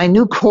my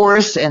new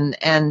course and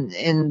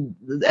in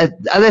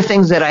other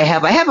things that I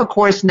have a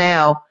course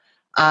now,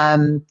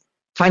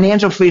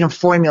 Financial Freedom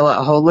Formula,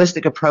 a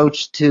holistic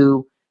approach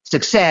to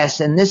success,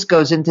 and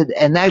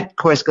that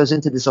course goes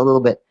into this a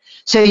little bit.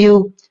 So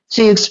you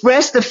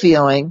express the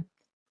feeling,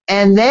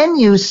 and then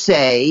you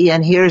say,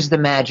 and here's the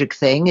magic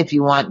thing, if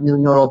you want new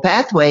neural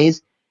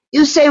pathways,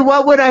 you say,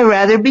 what would I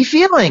rather be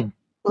feeling?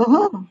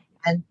 Mm-hmm.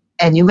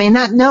 And you may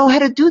not know how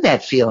to do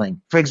that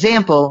feeling. For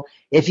example,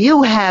 if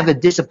you have a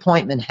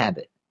disappointment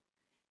habit,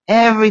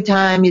 every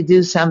time you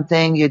do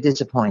something, you're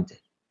disappointed.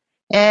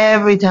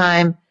 Every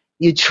time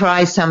you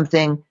try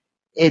something,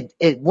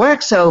 it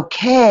works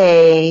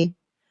okay,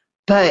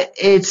 but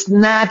it's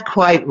not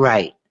quite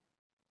right.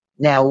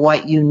 Now,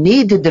 what you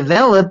need to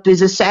develop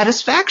is a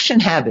satisfaction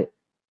habit.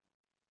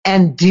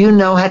 And do you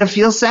know how to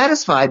feel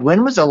satisfied?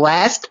 When was the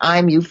last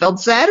time you felt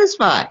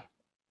satisfied?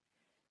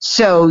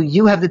 So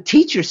you have to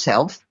teach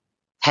yourself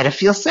how to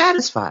feel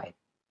satisfied.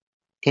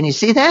 Can you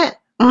see that?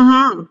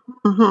 Mm-hmm.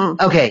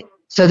 Mm-hmm. Okay,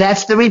 so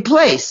that's the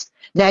replace.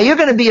 Now, you're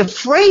going to be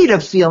afraid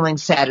of feeling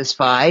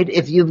satisfied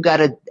if you've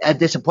got a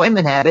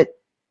disappointment habit,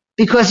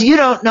 because you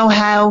don't know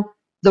how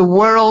the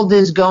world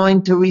is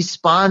going to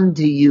respond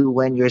to you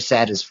when you're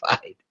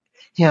satisfied.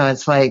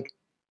 It's like,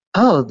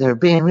 oh, they're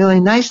being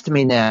really nice to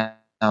me now.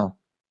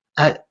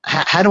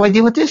 How do I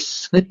deal with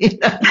this?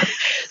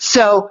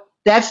 So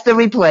that's the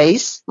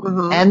replace.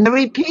 Mm-hmm. And the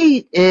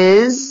repeat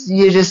is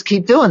you just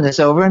keep doing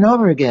this over and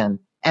over again.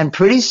 And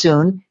pretty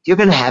soon you're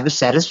going to have a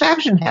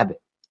satisfaction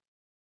habit.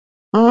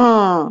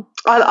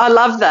 I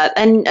love that.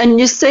 And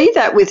you see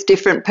that with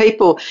different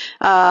people.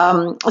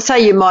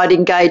 Say you might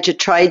engage a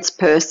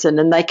tradesperson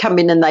and they come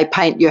in and they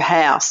paint your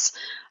house.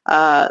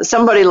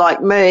 Somebody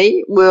like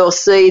me will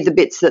see the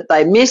bits that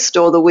they missed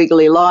or the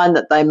wiggly line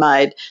that they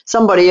made.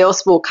 Somebody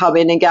else will come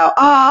in and go,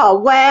 oh,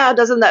 wow,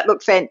 doesn't that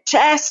look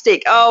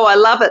fantastic? Oh, I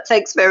love it.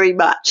 Thanks very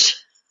much.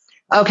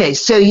 Okay,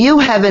 so you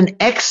have an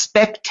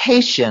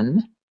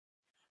expectation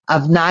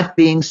of not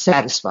being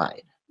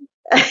satisfied.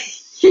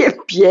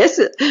 Yes,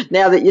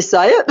 now that you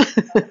say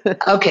it.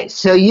 Okay,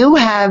 so you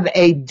have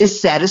a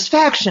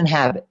dissatisfaction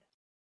habit.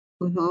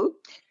 Mm-hmm.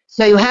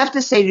 So you have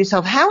to say to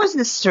yourself, how is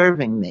this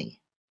serving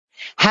me?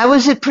 How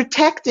is it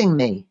protecting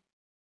me?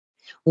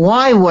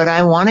 Why would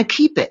I want to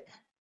keep it?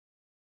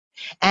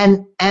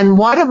 And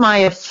what am I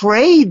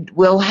afraid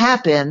will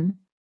happen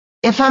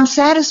if I'm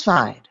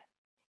satisfied?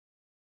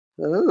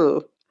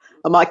 Oh,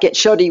 I might get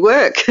shoddy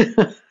work.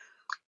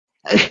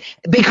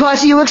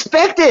 Because you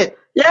expect it.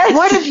 Yes.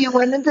 What if you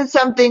went into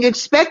something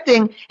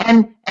expecting,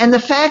 and the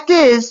fact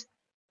is,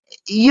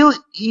 you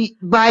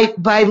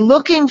by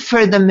looking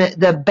for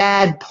the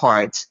bad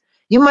parts,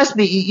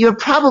 you're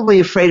probably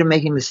afraid of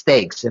making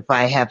mistakes, if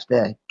I have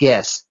to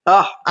guess.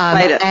 Oh,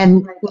 made it.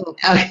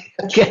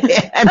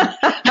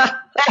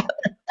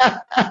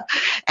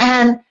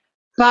 And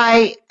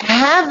by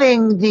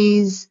having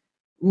these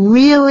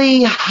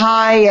really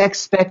high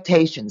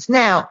expectations.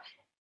 Now,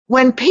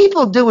 when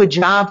people do a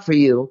job for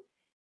you,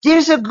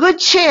 there's a good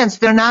chance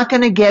they're not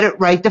going to get it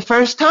right the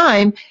first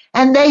time,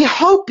 and they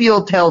hope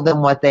you'll tell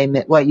them what they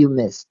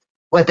missed.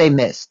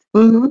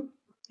 Mm-hmm.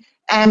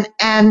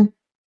 And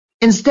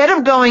instead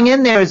of going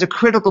in there as a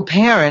critical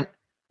parent,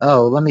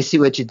 oh, let me see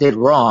what you did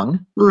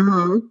wrong.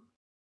 Mm-hmm.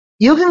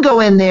 You can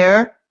go in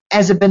there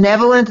as a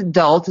benevolent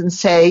adult and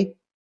say,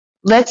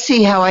 let's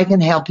see how I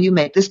can help you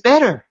make this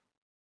better.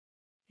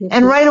 Mm-hmm.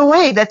 And right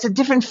away, that's a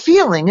different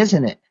feeling,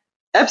 isn't it?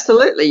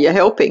 Absolutely. You're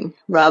helping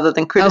rather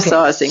than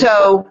criticizing.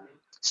 Okay.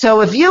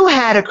 So if you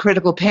had a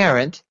critical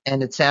parent,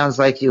 and it sounds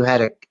like you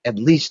had at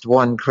least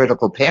one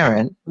critical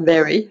parent.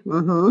 Very.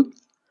 Mm-hmm.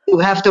 You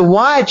have to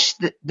watch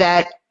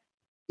that,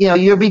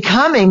 you're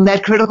becoming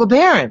that critical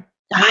parent.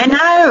 I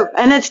know,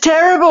 and it's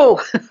terrible.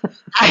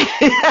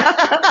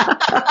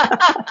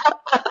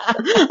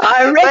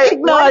 I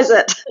recognize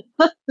it.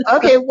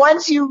 Okay,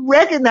 once you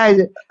recognize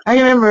it. I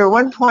remember at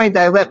one point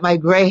I let my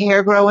gray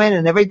hair grow in,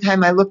 and every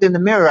time I looked in the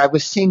mirror, I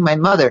was seeing my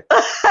mother.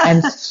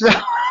 And so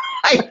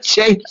I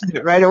changed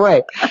it right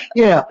away.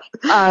 We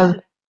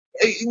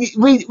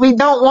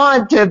don't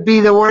want to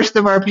be the worst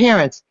of our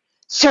parents.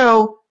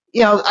 So,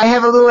 I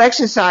have a little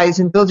exercise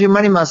in Build Your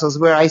Money Muscles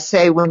where I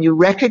say when you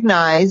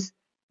recognize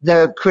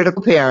the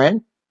critical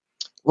parent,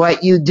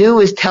 what you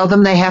do is tell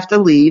them they have to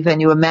leave, and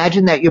you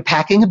imagine that you're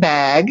packing a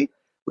bag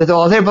with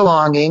all their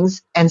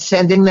belongings and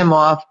sending them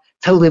off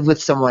to live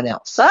with someone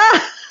else.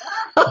 I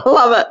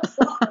love it.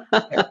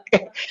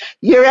 Okay.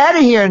 You're out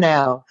of here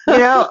now.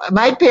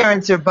 My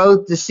parents are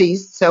both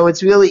deceased, so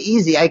it's really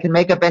easy. I can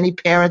make up any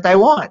parent I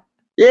want.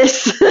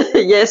 Yes,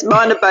 yes,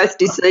 mine are both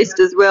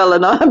deceased as well,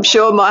 and I'm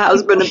sure my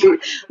husband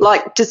would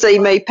like to see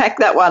me pack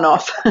that one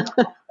off.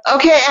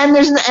 Okay,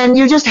 and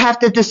you just have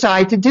to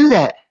decide to do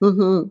that.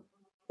 Mm-hmm.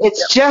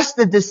 It's just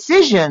the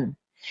decision.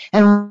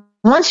 And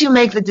once you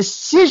make the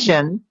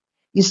decision,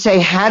 you say,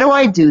 how do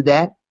I do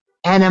that?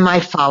 And am I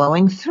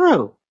following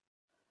through?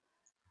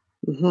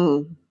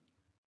 Mm-hmm.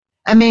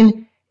 I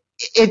mean,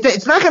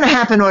 it's not going to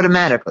happen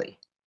automatically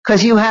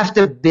because you have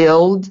to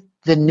build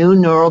the new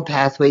neural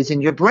pathways in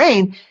your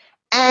brain,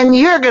 and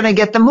you're going to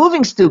get the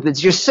moving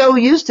stupids. You're so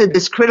used to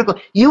this critical.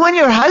 You and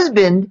your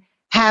husband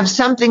have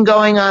something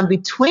going on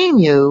between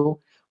you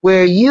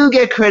where you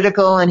get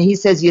critical and he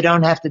says you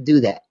don't have to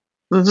do that.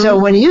 Mm-hmm. So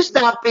when you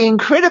stop being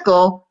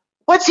critical,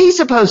 what's he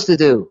supposed to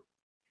do?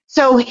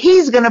 So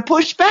he's going to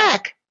push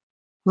back.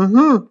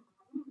 Mm-hmm.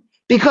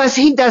 Because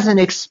he doesn't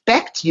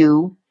expect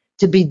you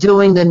to be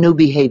doing the new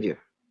behavior.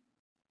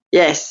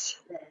 Yes.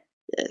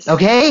 Yes.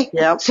 Okay?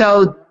 Yep.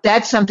 So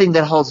that's something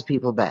that holds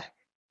people back.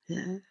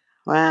 Yeah.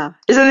 Wow.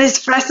 Isn't this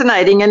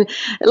fascinating? And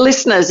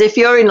listeners, if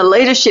you're in a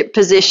leadership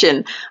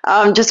position,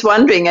 I'm just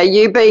wondering, are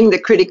you being the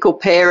critical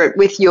parent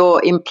with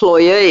your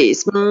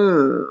employees?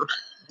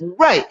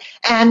 Right.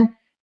 And,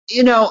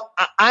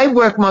 I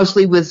work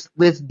mostly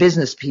with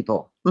business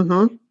people.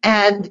 Mm-hmm.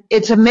 And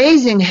it's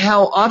amazing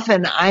how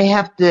often I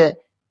have to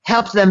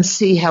help them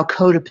see how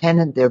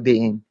codependent they're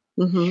being.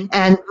 Mm-hmm.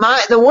 And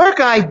the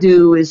work I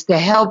do is to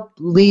help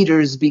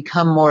leaders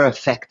become more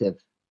effective.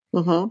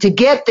 Mm-hmm. To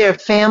get their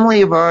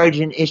family of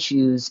origin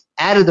issues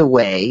out of the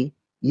way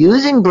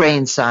using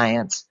brain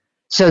science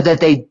so that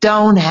they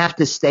don't have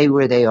to stay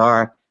where they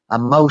are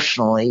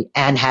emotionally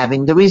and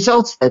having the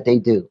results that they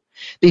do.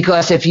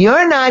 Because if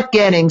you're not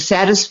getting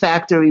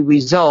satisfactory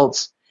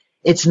results,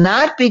 it's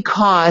not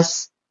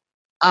because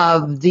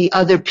of the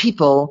other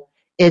people.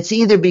 It's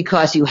either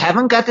because you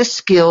haven't got the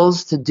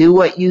skills to do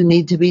what you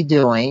need to be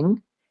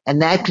doing,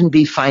 and that can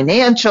be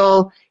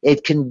financial,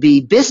 it can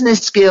be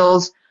business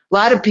skills. A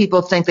lot of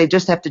people think they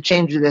just have to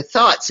change their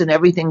thoughts and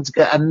everything's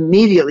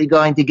immediately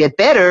going to get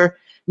better.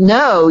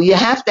 No, you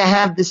have to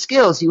have the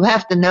skills. You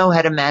have to know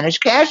how to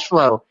manage cash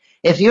flow.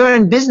 If you're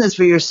in business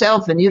for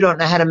yourself and you don't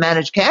know how to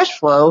manage cash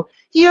flow,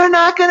 you're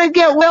not going to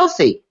get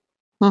wealthy.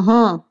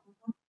 Mm-hmm.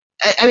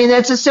 I mean,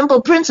 that's a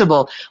simple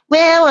principle.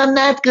 Well, I'm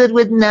not good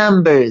with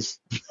numbers.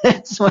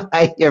 That's what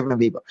I hear from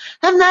people.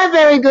 I'm not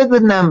very good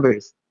with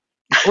numbers.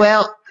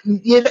 Well,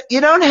 you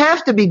don't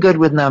have to be good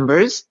with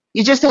numbers.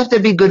 You just have to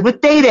be good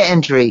with data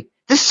entry.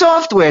 The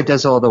software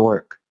does all the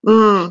work.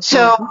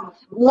 So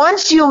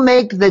once you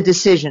make the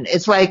decision,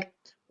 it's like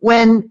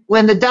when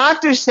the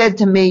doctor said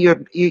to me,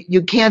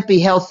 you can't be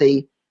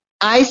healthy,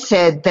 I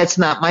said, that's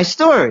not my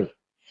story.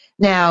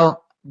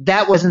 Now,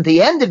 that wasn't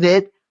the end of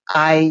it.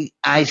 I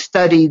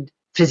studied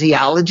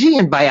physiology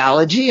and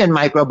biology and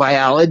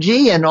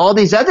microbiology and all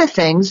these other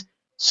things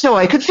so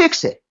I could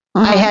fix it.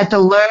 I had to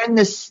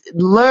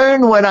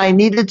learn what I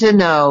needed to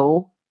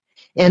know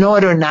in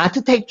order not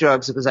to take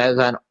drugs, because I was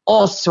on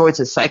all sorts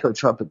of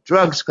psychotropic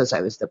drugs because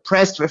I was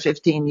depressed for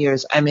 15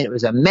 years. I mean, it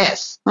was a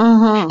mess.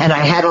 And I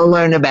had to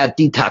learn about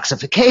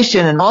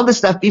detoxification and all this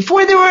stuff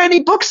before there were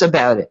any books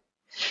about it.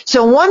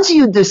 So once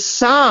you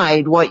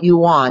decide what you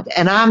want,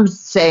 and I'm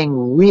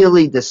saying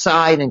really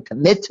decide and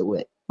commit to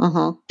it,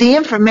 the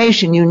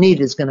information you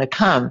need is going to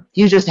come.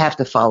 You just have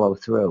to follow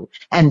through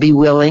and be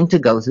willing to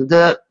go through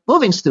the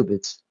moving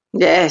stupids.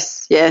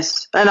 Yes.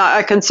 And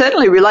I can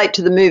certainly relate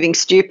to the moving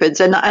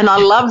stupids. And I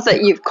love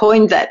that you've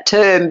coined that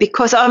term,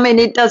 because, I mean,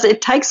 it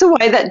takes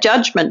away that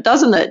judgment,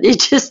 doesn't it? You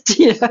just,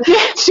 Yeah,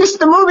 it's just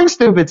the moving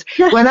stupids.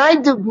 When I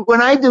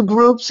do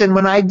groups and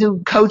when I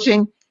do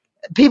coaching,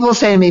 people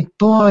say to me,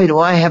 boy, do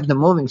I have the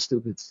moving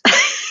stupids.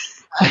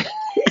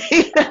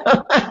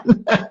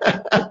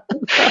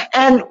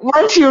 And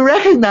once you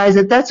recognize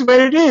it, that's what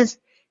it is.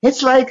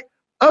 It's like,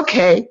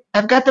 okay,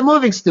 I've got the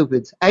moving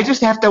stupids. I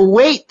just have to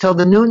wait till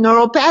the new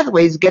neural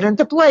pathways get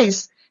into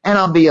place, and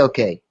I'll be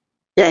okay.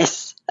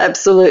 Yes,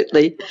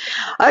 absolutely.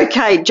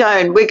 Okay,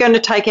 Joan, we're going to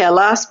take our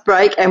last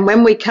break, and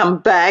when we come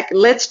back,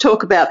 let's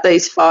talk about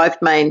these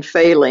 5 main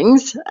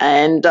feelings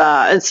and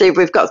see if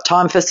we've got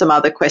time for some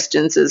other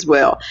questions as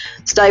well.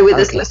 Stay with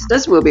us,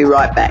 listeners. We'll be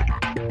right back.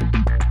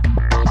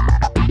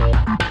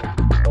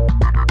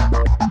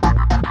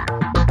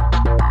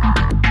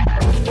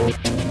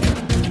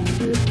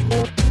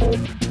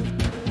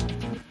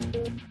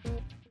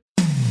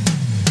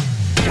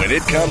 When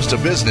it comes to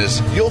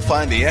business, you'll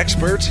find the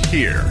experts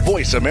here.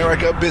 Voice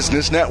America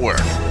Business Network.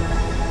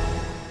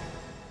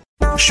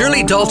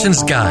 Shirley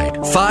Dalton's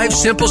guide, 5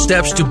 Simple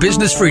Steps to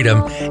Business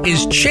Freedom,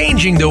 is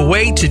changing the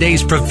way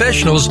today's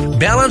professionals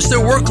balance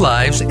their work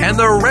lives and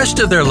the rest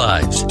of their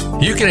lives.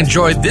 You can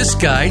enjoy this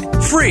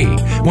guide free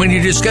when you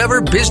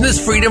discover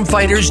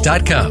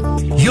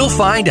BusinessFreedomFighters.com. You'll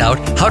find out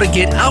how to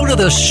get out of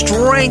the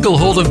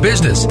stranglehold of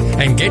business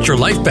and get your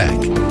life back.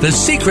 The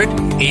secret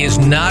is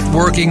not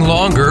working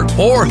longer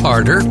or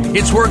harder.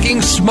 It's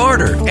working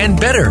smarter and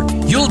better.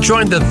 You'll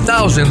join the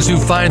thousands who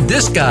find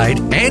this guide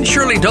and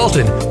Shirley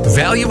Dalton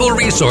valuable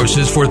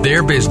resources for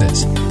their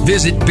business.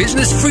 Visit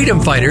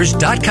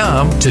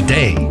BusinessFreedomFighters.com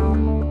today.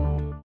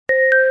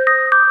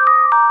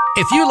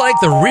 If you like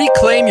the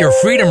Reclaim Your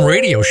Freedom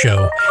radio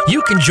show,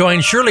 you can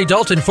join Shirley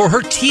Dalton for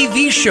her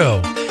TV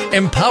show,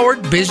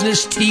 Empowered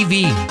Business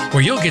TV,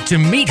 where you'll get to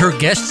meet her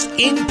guests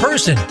in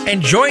person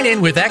and join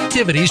in with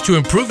activities to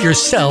improve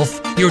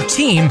yourself, your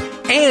team,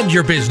 and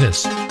your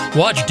business.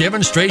 Watch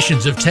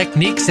demonstrations of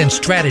techniques and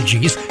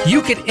strategies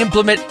you can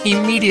implement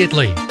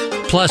immediately.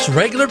 Plus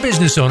regular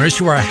business owners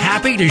who are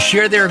happy to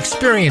share their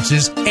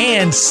experiences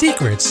and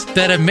secrets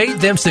that have made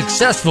them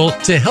successful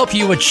to help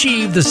you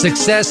achieve the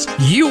success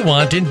you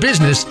want in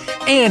business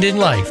and in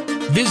life.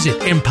 Visit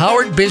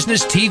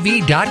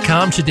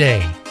empoweredbusinesstv.com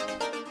today.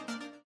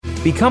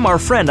 Become our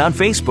friend on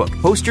Facebook.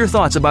 Post your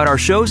thoughts about our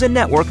shows and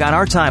network on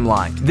our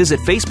timeline.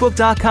 Visit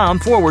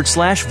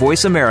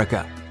facebook.com/Voice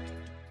America.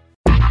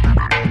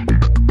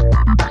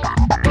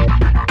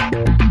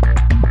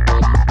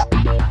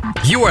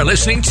 You are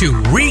listening to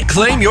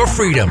Reclaim Your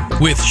Freedom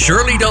with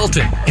Shirley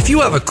Dalton. If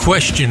you have a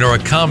question or a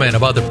comment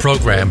about the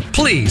program,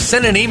 please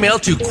send an email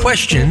to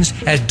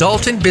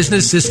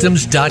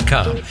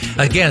questions@DaltonBusinessSystems.com.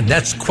 Again,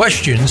 that's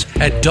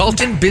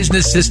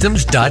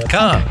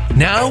questions@DaltonBusinessSystems.com.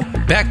 Now,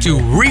 back to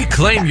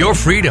Reclaim Your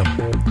Freedom.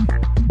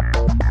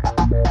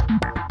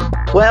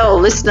 Well,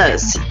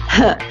 listeners,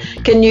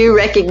 can you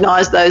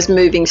recognize those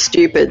moving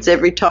stupids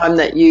every time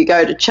that you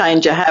go to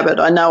change a habit?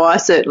 I know I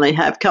certainly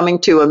have. Coming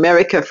to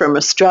America from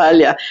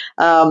Australia,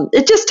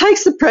 it just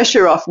takes the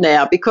pressure off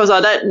now because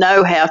I don't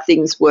know how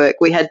things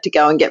work. We had to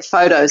go and get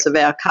photos of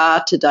our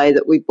car today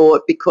that we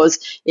bought because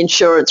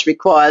insurance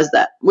requires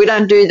that. We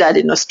don't do that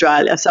in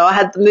Australia. So I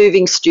had the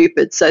moving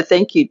stupids. So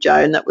thank you,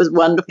 Joan. That was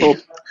wonderful.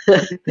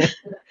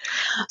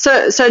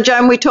 So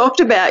Joan, we talked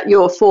about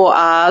your 4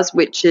 R's,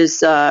 which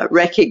is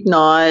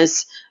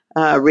recognize,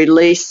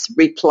 release,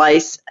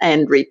 replace,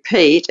 and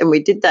repeat. And we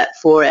did that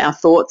for our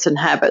thoughts and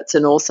habits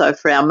and also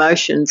for our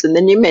emotions. And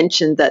then you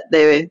mentioned that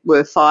there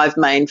were 5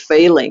 main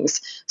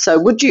feelings. So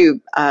would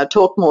you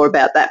talk more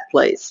about that,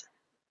 please?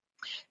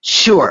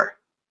 Sure.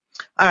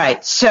 All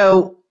right.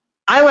 So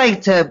I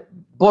like to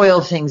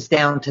boil things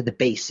down to the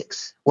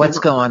basics. What's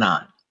going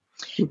on?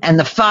 And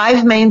the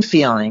 5 main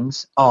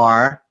feelings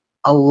are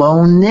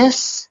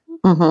aloneness,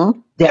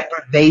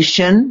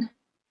 deprivation,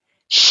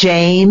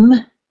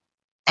 shame,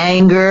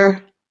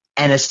 anger,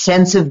 and a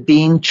sense of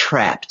being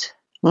trapped.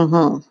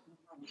 Mm-hmm.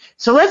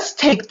 So let's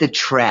take the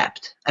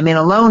trapped. I mean,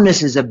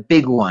 aloneness is a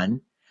big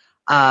one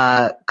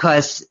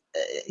because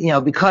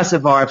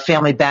of our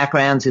family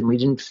backgrounds and we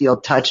didn't feel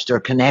touched or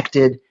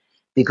connected,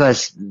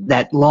 because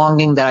that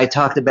longing that I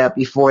talked about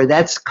before,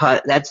 that's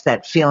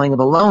that feeling of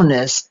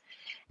aloneness.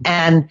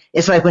 And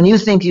it's like when you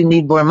think you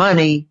need more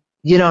money,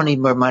 you don't need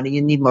more money,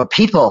 you need more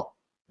people,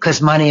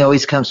 because money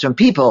always comes from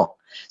people.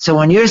 So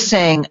when you're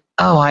saying,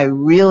 oh, I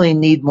really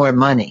need more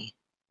money,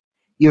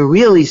 you're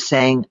really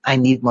saying, I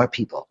need more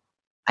people.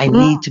 I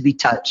need to be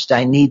touched.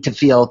 I need to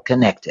feel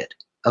connected.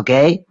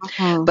 Okay?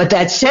 Mm-hmm. But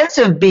that sense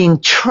of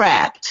being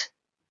trapped,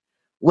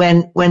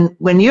 when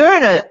you're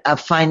in a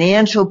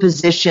financial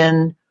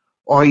position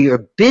or your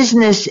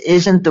business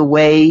isn't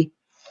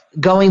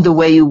going the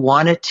way you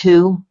want it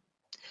to,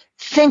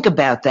 think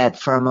about that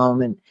for a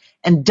moment.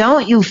 And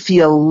don't you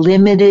feel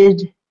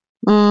limited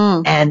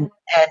and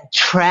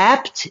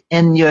trapped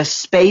in your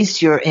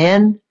space you're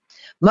in?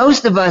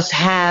 Most of us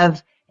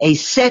have a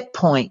set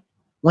point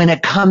when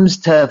it comes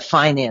to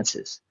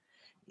finances.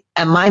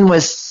 And mine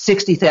was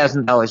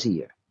 $60,000 a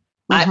year.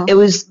 Mm-hmm. It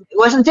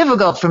wasn't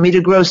difficult for me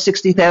to grow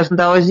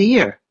 $60,000 a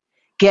year.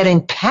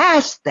 Getting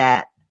past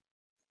that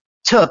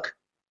took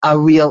a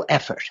real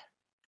effort.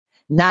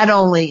 Not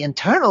only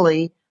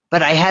internally,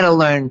 but I had to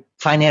learn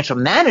financial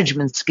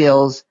management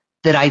skills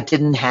that I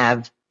didn't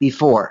have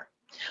before.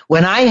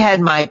 When I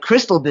had my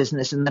crystal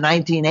business in the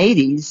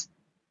 1980s,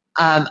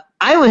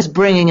 I was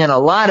bringing in a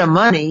lot of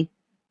money,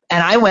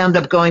 and I wound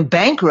up going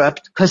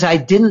bankrupt because I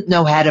didn't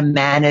know how to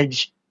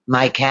manage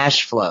my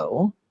cash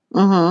flow,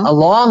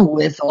 along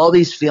with all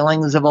these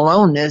feelings of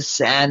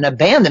aloneness and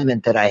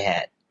abandonment that I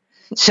had.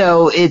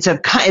 So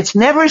it's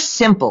never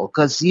simple,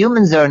 because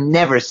humans are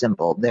never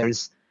simple.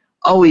 There's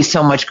always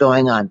so much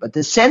going on. But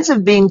the sense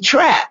of being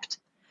trapped,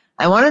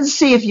 I wanted to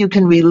see if you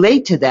can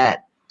relate to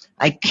that.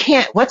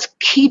 What's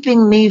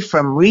keeping me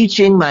from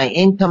reaching my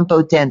income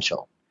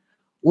potential?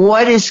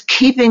 What is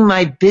keeping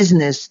my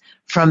business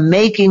from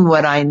making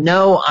what I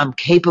know I'm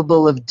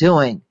capable of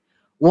doing?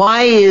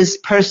 Why is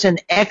person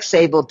X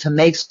able to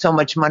make so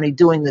much money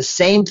doing the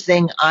same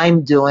thing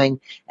I'm doing,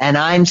 and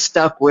I'm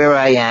stuck where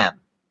I am?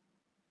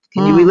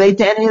 Can you relate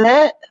to any of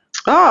that?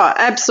 Oh,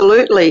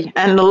 absolutely.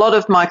 And a lot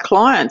of my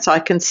clients, I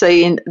can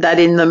see that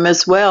in them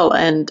as well.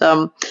 And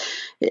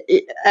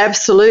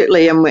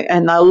absolutely.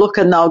 And they'll look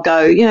and they'll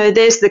go,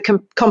 there's the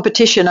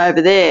competition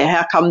over there.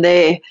 How come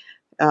it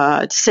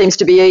seems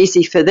to be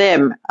easy for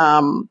them?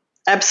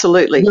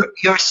 Absolutely.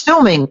 You're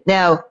assuming.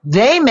 Now,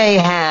 they may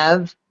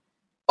have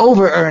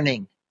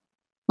over-earning,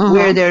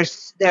 where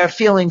they're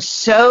feeling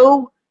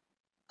so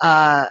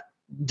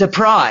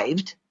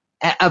deprived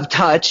of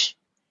touch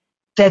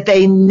that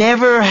they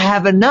never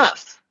have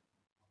enough.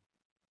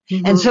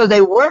 And so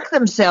they work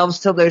themselves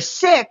till they're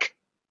sick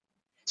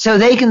so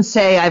they can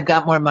say, I've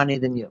got more money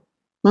than you.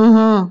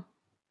 But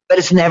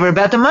it's never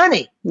about the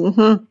money.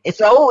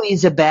 It's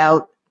always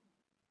about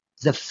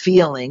the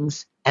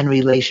feelings and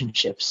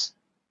relationships.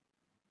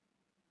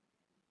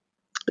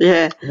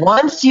 Yeah.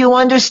 Once you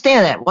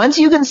understand that, once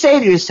you can say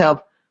to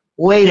yourself,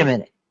 wait a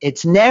minute,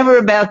 it's never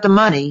about the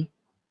money.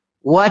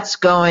 What's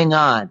going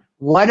on?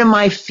 What am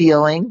I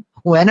feeling?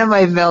 When have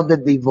I felt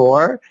it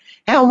before?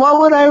 And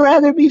what would I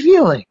rather be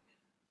feeling?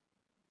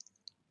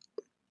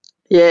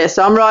 Yes,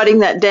 I'm writing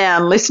that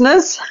down,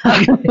 listeners.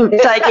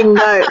 Taking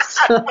notes.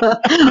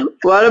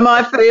 What am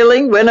I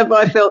feeling? When have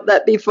I felt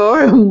that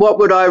before? And what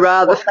would I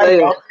rather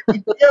feel?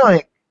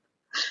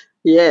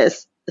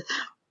 Yes.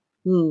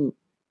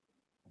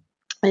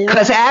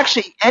 Because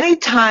actually,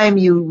 anytime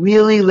you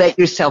really let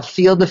yourself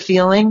feel the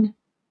feeling,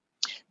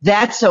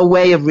 that's a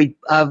way of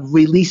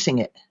releasing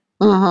it.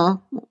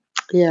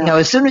 Yeah.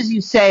 As soon as you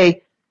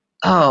say,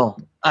 oh,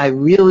 I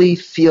really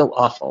feel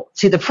awful.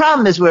 See, the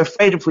problem is we're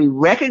afraid if we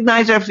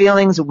recognize our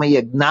feelings and we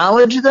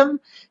acknowledge them,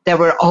 that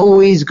we're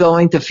always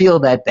going to feel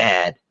that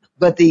bad.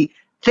 But the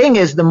thing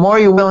is, the more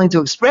you're willing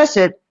to express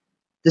it,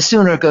 the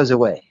sooner it goes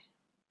away.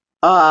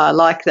 Oh, I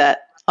like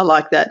that. I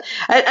like that.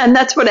 And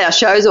that's what our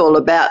show's all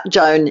about,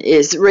 Joan,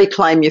 is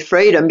reclaim your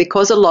freedom,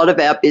 because a lot of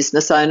our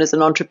business owners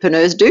and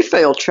entrepreneurs do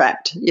feel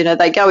trapped.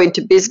 They go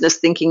into business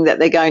thinking that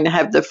they're going to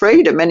have the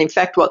freedom. And in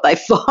fact, what they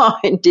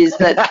find is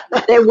that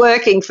they're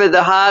working for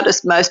the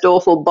hardest, most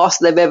awful boss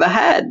they've ever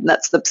had, and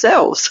that's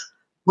themselves.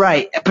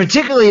 Right.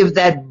 Particularly if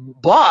that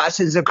boss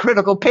is a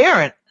critical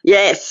parent.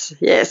 Yes.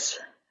 Yes.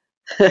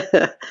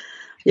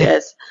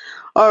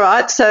 All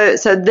right, so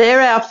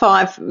there are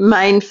 5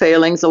 main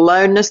feelings: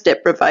 aloneness,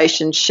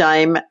 deprivation,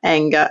 shame,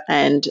 anger,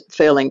 and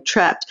feeling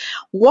trapped.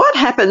 What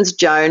happens,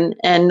 Joan,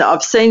 and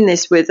I've seen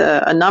this with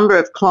a number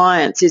of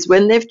clients, is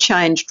when they've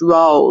changed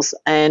roles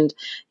and,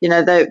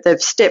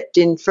 they've stepped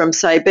in from,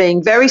 say,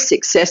 being very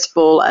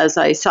successful as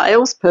a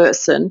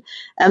salesperson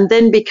and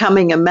then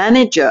becoming a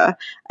manager,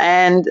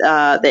 and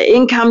their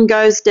income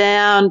goes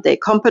down, their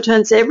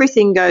competence,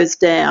 everything goes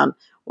down.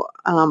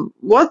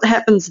 What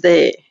happens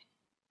there?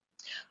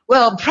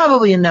 Well,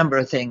 probably a number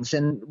of things,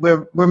 and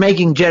we're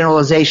making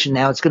generalization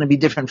now. It's going to be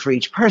different for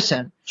each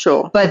person.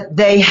 Sure. But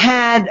they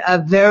had a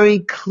very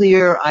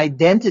clear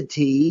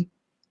identity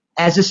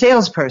as a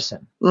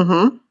salesperson.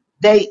 Mm-hmm.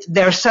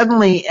 They're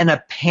suddenly in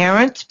a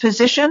parent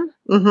position,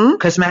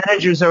 because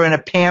managers are in a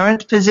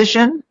parent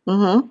position,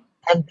 and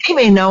they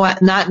may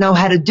not know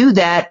how to do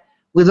that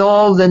with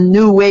all the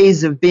new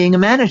ways of being a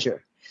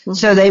manager.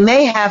 So they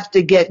may have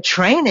to get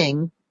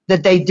training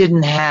that they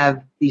didn't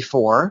have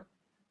before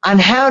on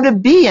how to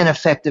be an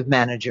effective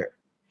manager.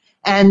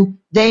 And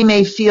they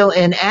may feel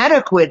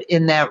inadequate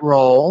in that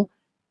role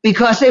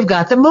because they've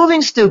got the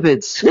moving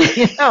stupids.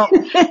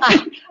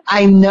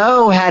 I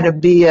know how to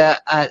be a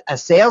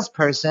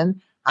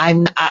salesperson.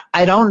 I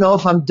don't know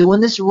if I'm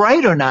doing this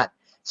right or not.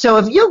 So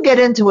if you get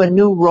into a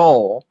new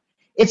role,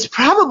 it's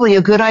probably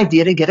a good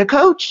idea to get a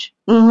coach.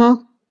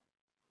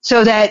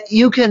 So that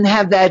you can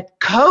have that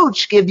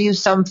coach give you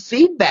some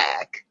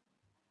feedback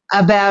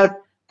about,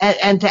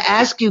 and to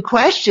ask you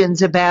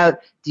questions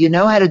about, do you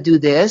know how to do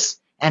this?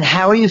 And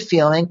how are you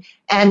feeling?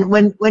 And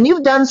when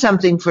you've done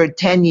something for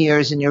 10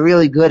 years and you're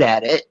really good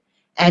at it,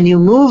 and you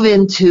move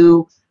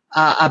into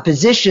a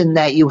position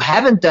that you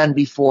haven't done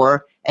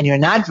before and you're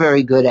not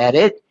very good at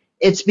it,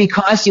 it's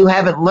because you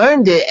haven't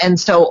learned it. And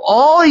so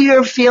all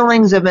your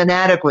feelings of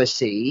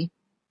inadequacy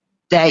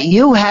that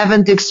you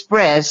haven't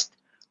expressed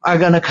are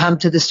going to come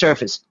to the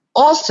surface.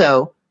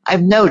 Also,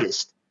 I've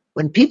noticed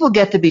when people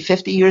get to be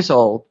 50 years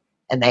old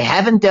and they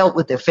haven't dealt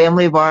with their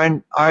family of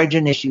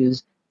origin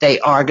issues, they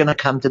are going to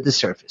come to the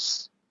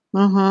surface.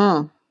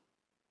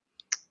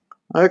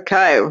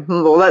 Okay.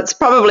 Well, that's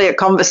probably a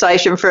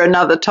conversation for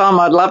another time.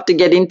 I'd love to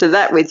get into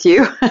that with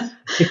you.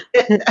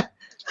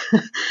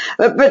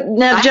 But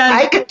now, Joan,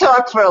 I could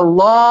talk for a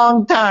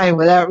long time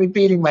without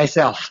repeating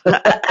myself.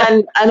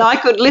 and I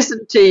could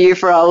listen to you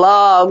for a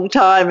long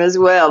time as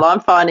well.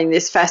 I'm finding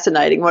this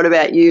fascinating. What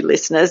about you,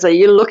 listeners? Are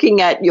you looking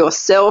at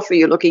yourself? Are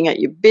you looking at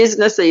your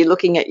business? Are you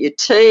looking at your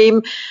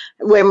team?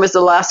 When was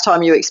the last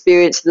time you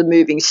experienced the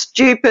moving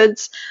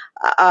stupids?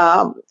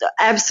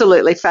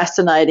 Absolutely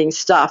fascinating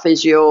stuff.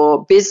 Is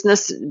your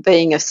business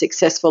being as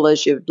successful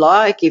as you'd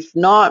like? If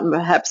not,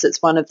 perhaps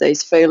it's one of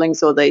these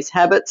feelings or these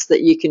habits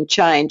that you can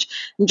change.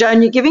 And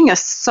Joan, you're giving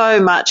us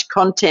so much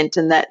content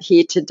in that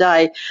here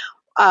today.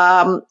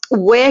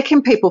 Where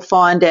can people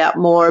find out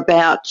more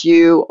about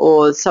you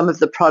or some of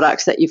the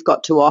products that you've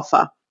got to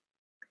offer?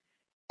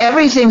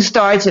 Everything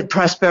starts at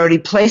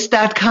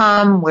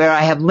prosperityplace.com, where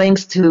I have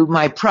links to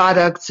my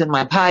products and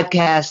my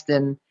podcast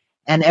and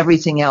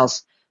everything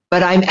else.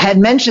 But I had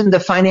mentioned the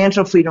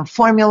Financial Freedom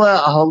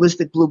Formula, a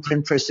holistic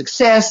blueprint for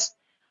success.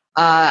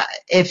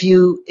 If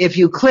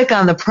you click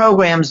on the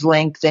programs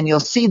link, then you'll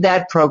see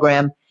that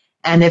program.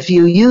 And if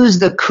you use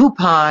the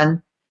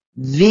coupon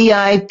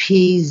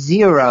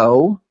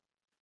VIP0,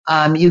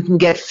 you can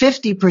get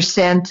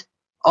 50%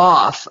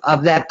 off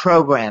of that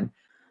program.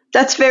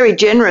 That's very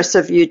generous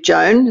of you,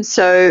 Joan.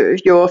 So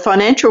your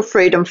Financial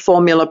Freedom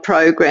Formula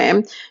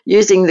program,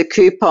 using the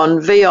coupon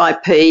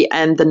VIP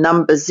and the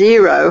number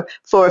 0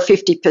 for a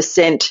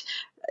 50%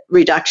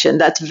 reduction.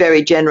 That's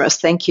very generous.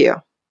 Thank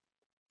you.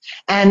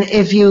 And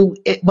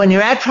when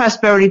you're at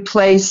Prosperity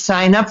Place,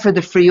 sign up for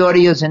the free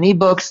audios and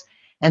ebooks,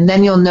 and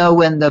then you'll know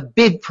when the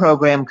big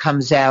program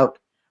comes out,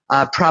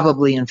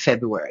 probably in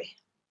February.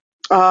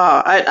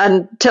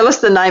 And tell us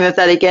the name of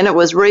that again. It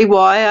was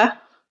Rewire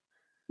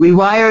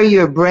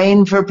Your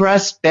Brain for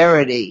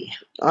Prosperity.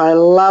 I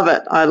love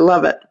it. I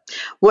love it.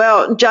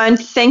 Well, Joan,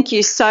 thank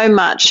you so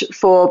much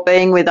for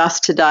being with us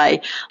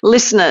today.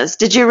 Listeners,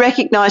 did you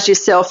recognize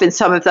yourself in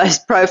some of those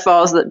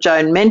profiles that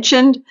Joan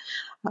mentioned?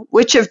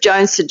 Which of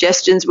Joan's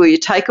suggestions will you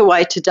take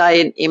away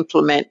today and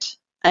implement?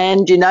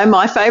 And you know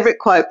my favourite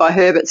quote by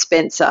Herbert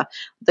Spencer,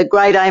 the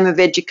great aim of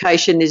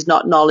education is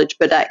not knowledge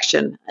but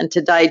action. And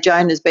today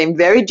Joan has been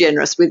very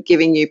generous with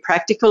giving you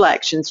practical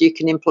actions you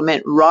can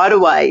implement right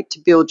away to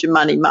build your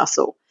money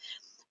muscle.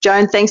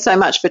 Joan, thanks so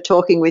much for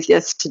talking with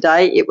us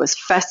today. It was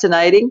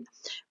fascinating.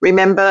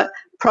 Remember,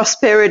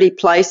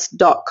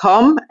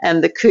 prosperityplace.com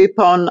and the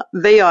coupon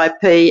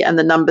VIP and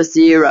the number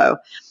 0.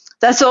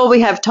 That's all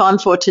we have time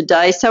for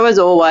today. So as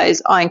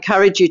always, I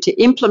encourage you to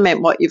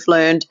implement what you've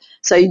learned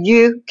so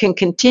you can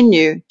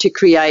continue to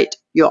create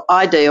your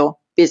ideal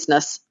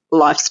business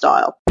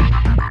lifestyle.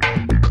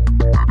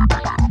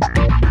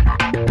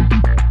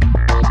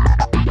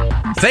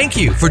 Thank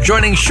you for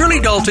joining Shirley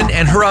Dalton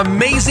and her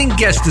amazing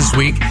guest this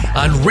week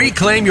on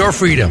Reclaim Your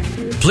Freedom.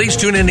 Please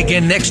tune in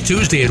again next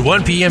Tuesday at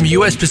 1 p.m.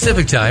 U.S.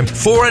 Pacific Time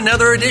for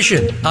another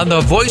edition on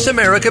the Voice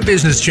America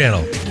Business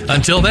Channel.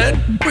 Until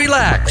then,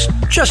 relax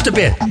just a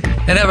bit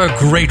and have a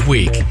great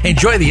week.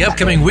 Enjoy the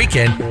upcoming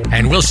weekend,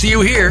 and we'll see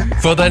you here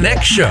for the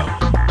next show.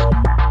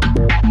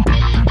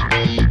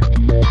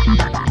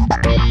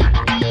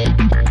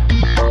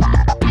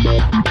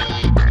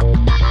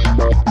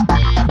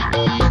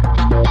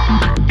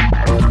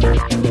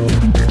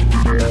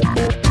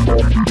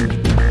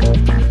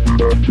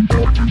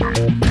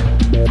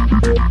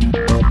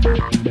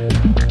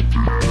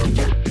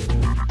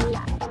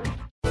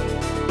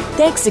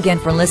 Thanks again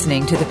for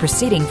listening to the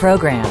preceding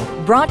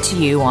program, brought to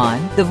you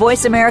on the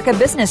Voice America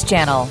Business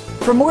Channel.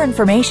 For more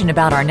information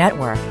about our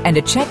network and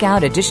to check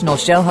out additional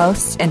show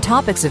hosts and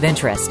topics of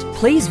interest,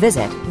 please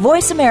visit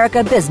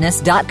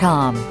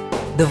voiceamericabusiness.com.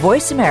 The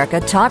Voice America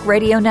Talk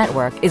Radio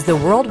Network is the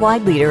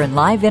worldwide leader in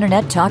live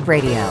Internet talk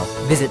radio.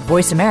 Visit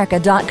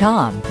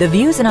voiceamerica.com. The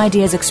views and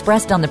ideas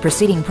expressed on the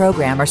preceding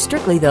program are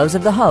strictly those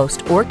of the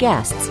host or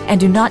guests and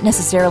do not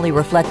necessarily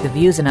reflect the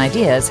views and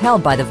ideas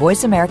held by the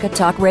Voice America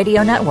Talk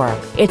Radio Network,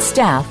 its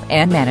staff,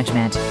 and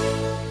management.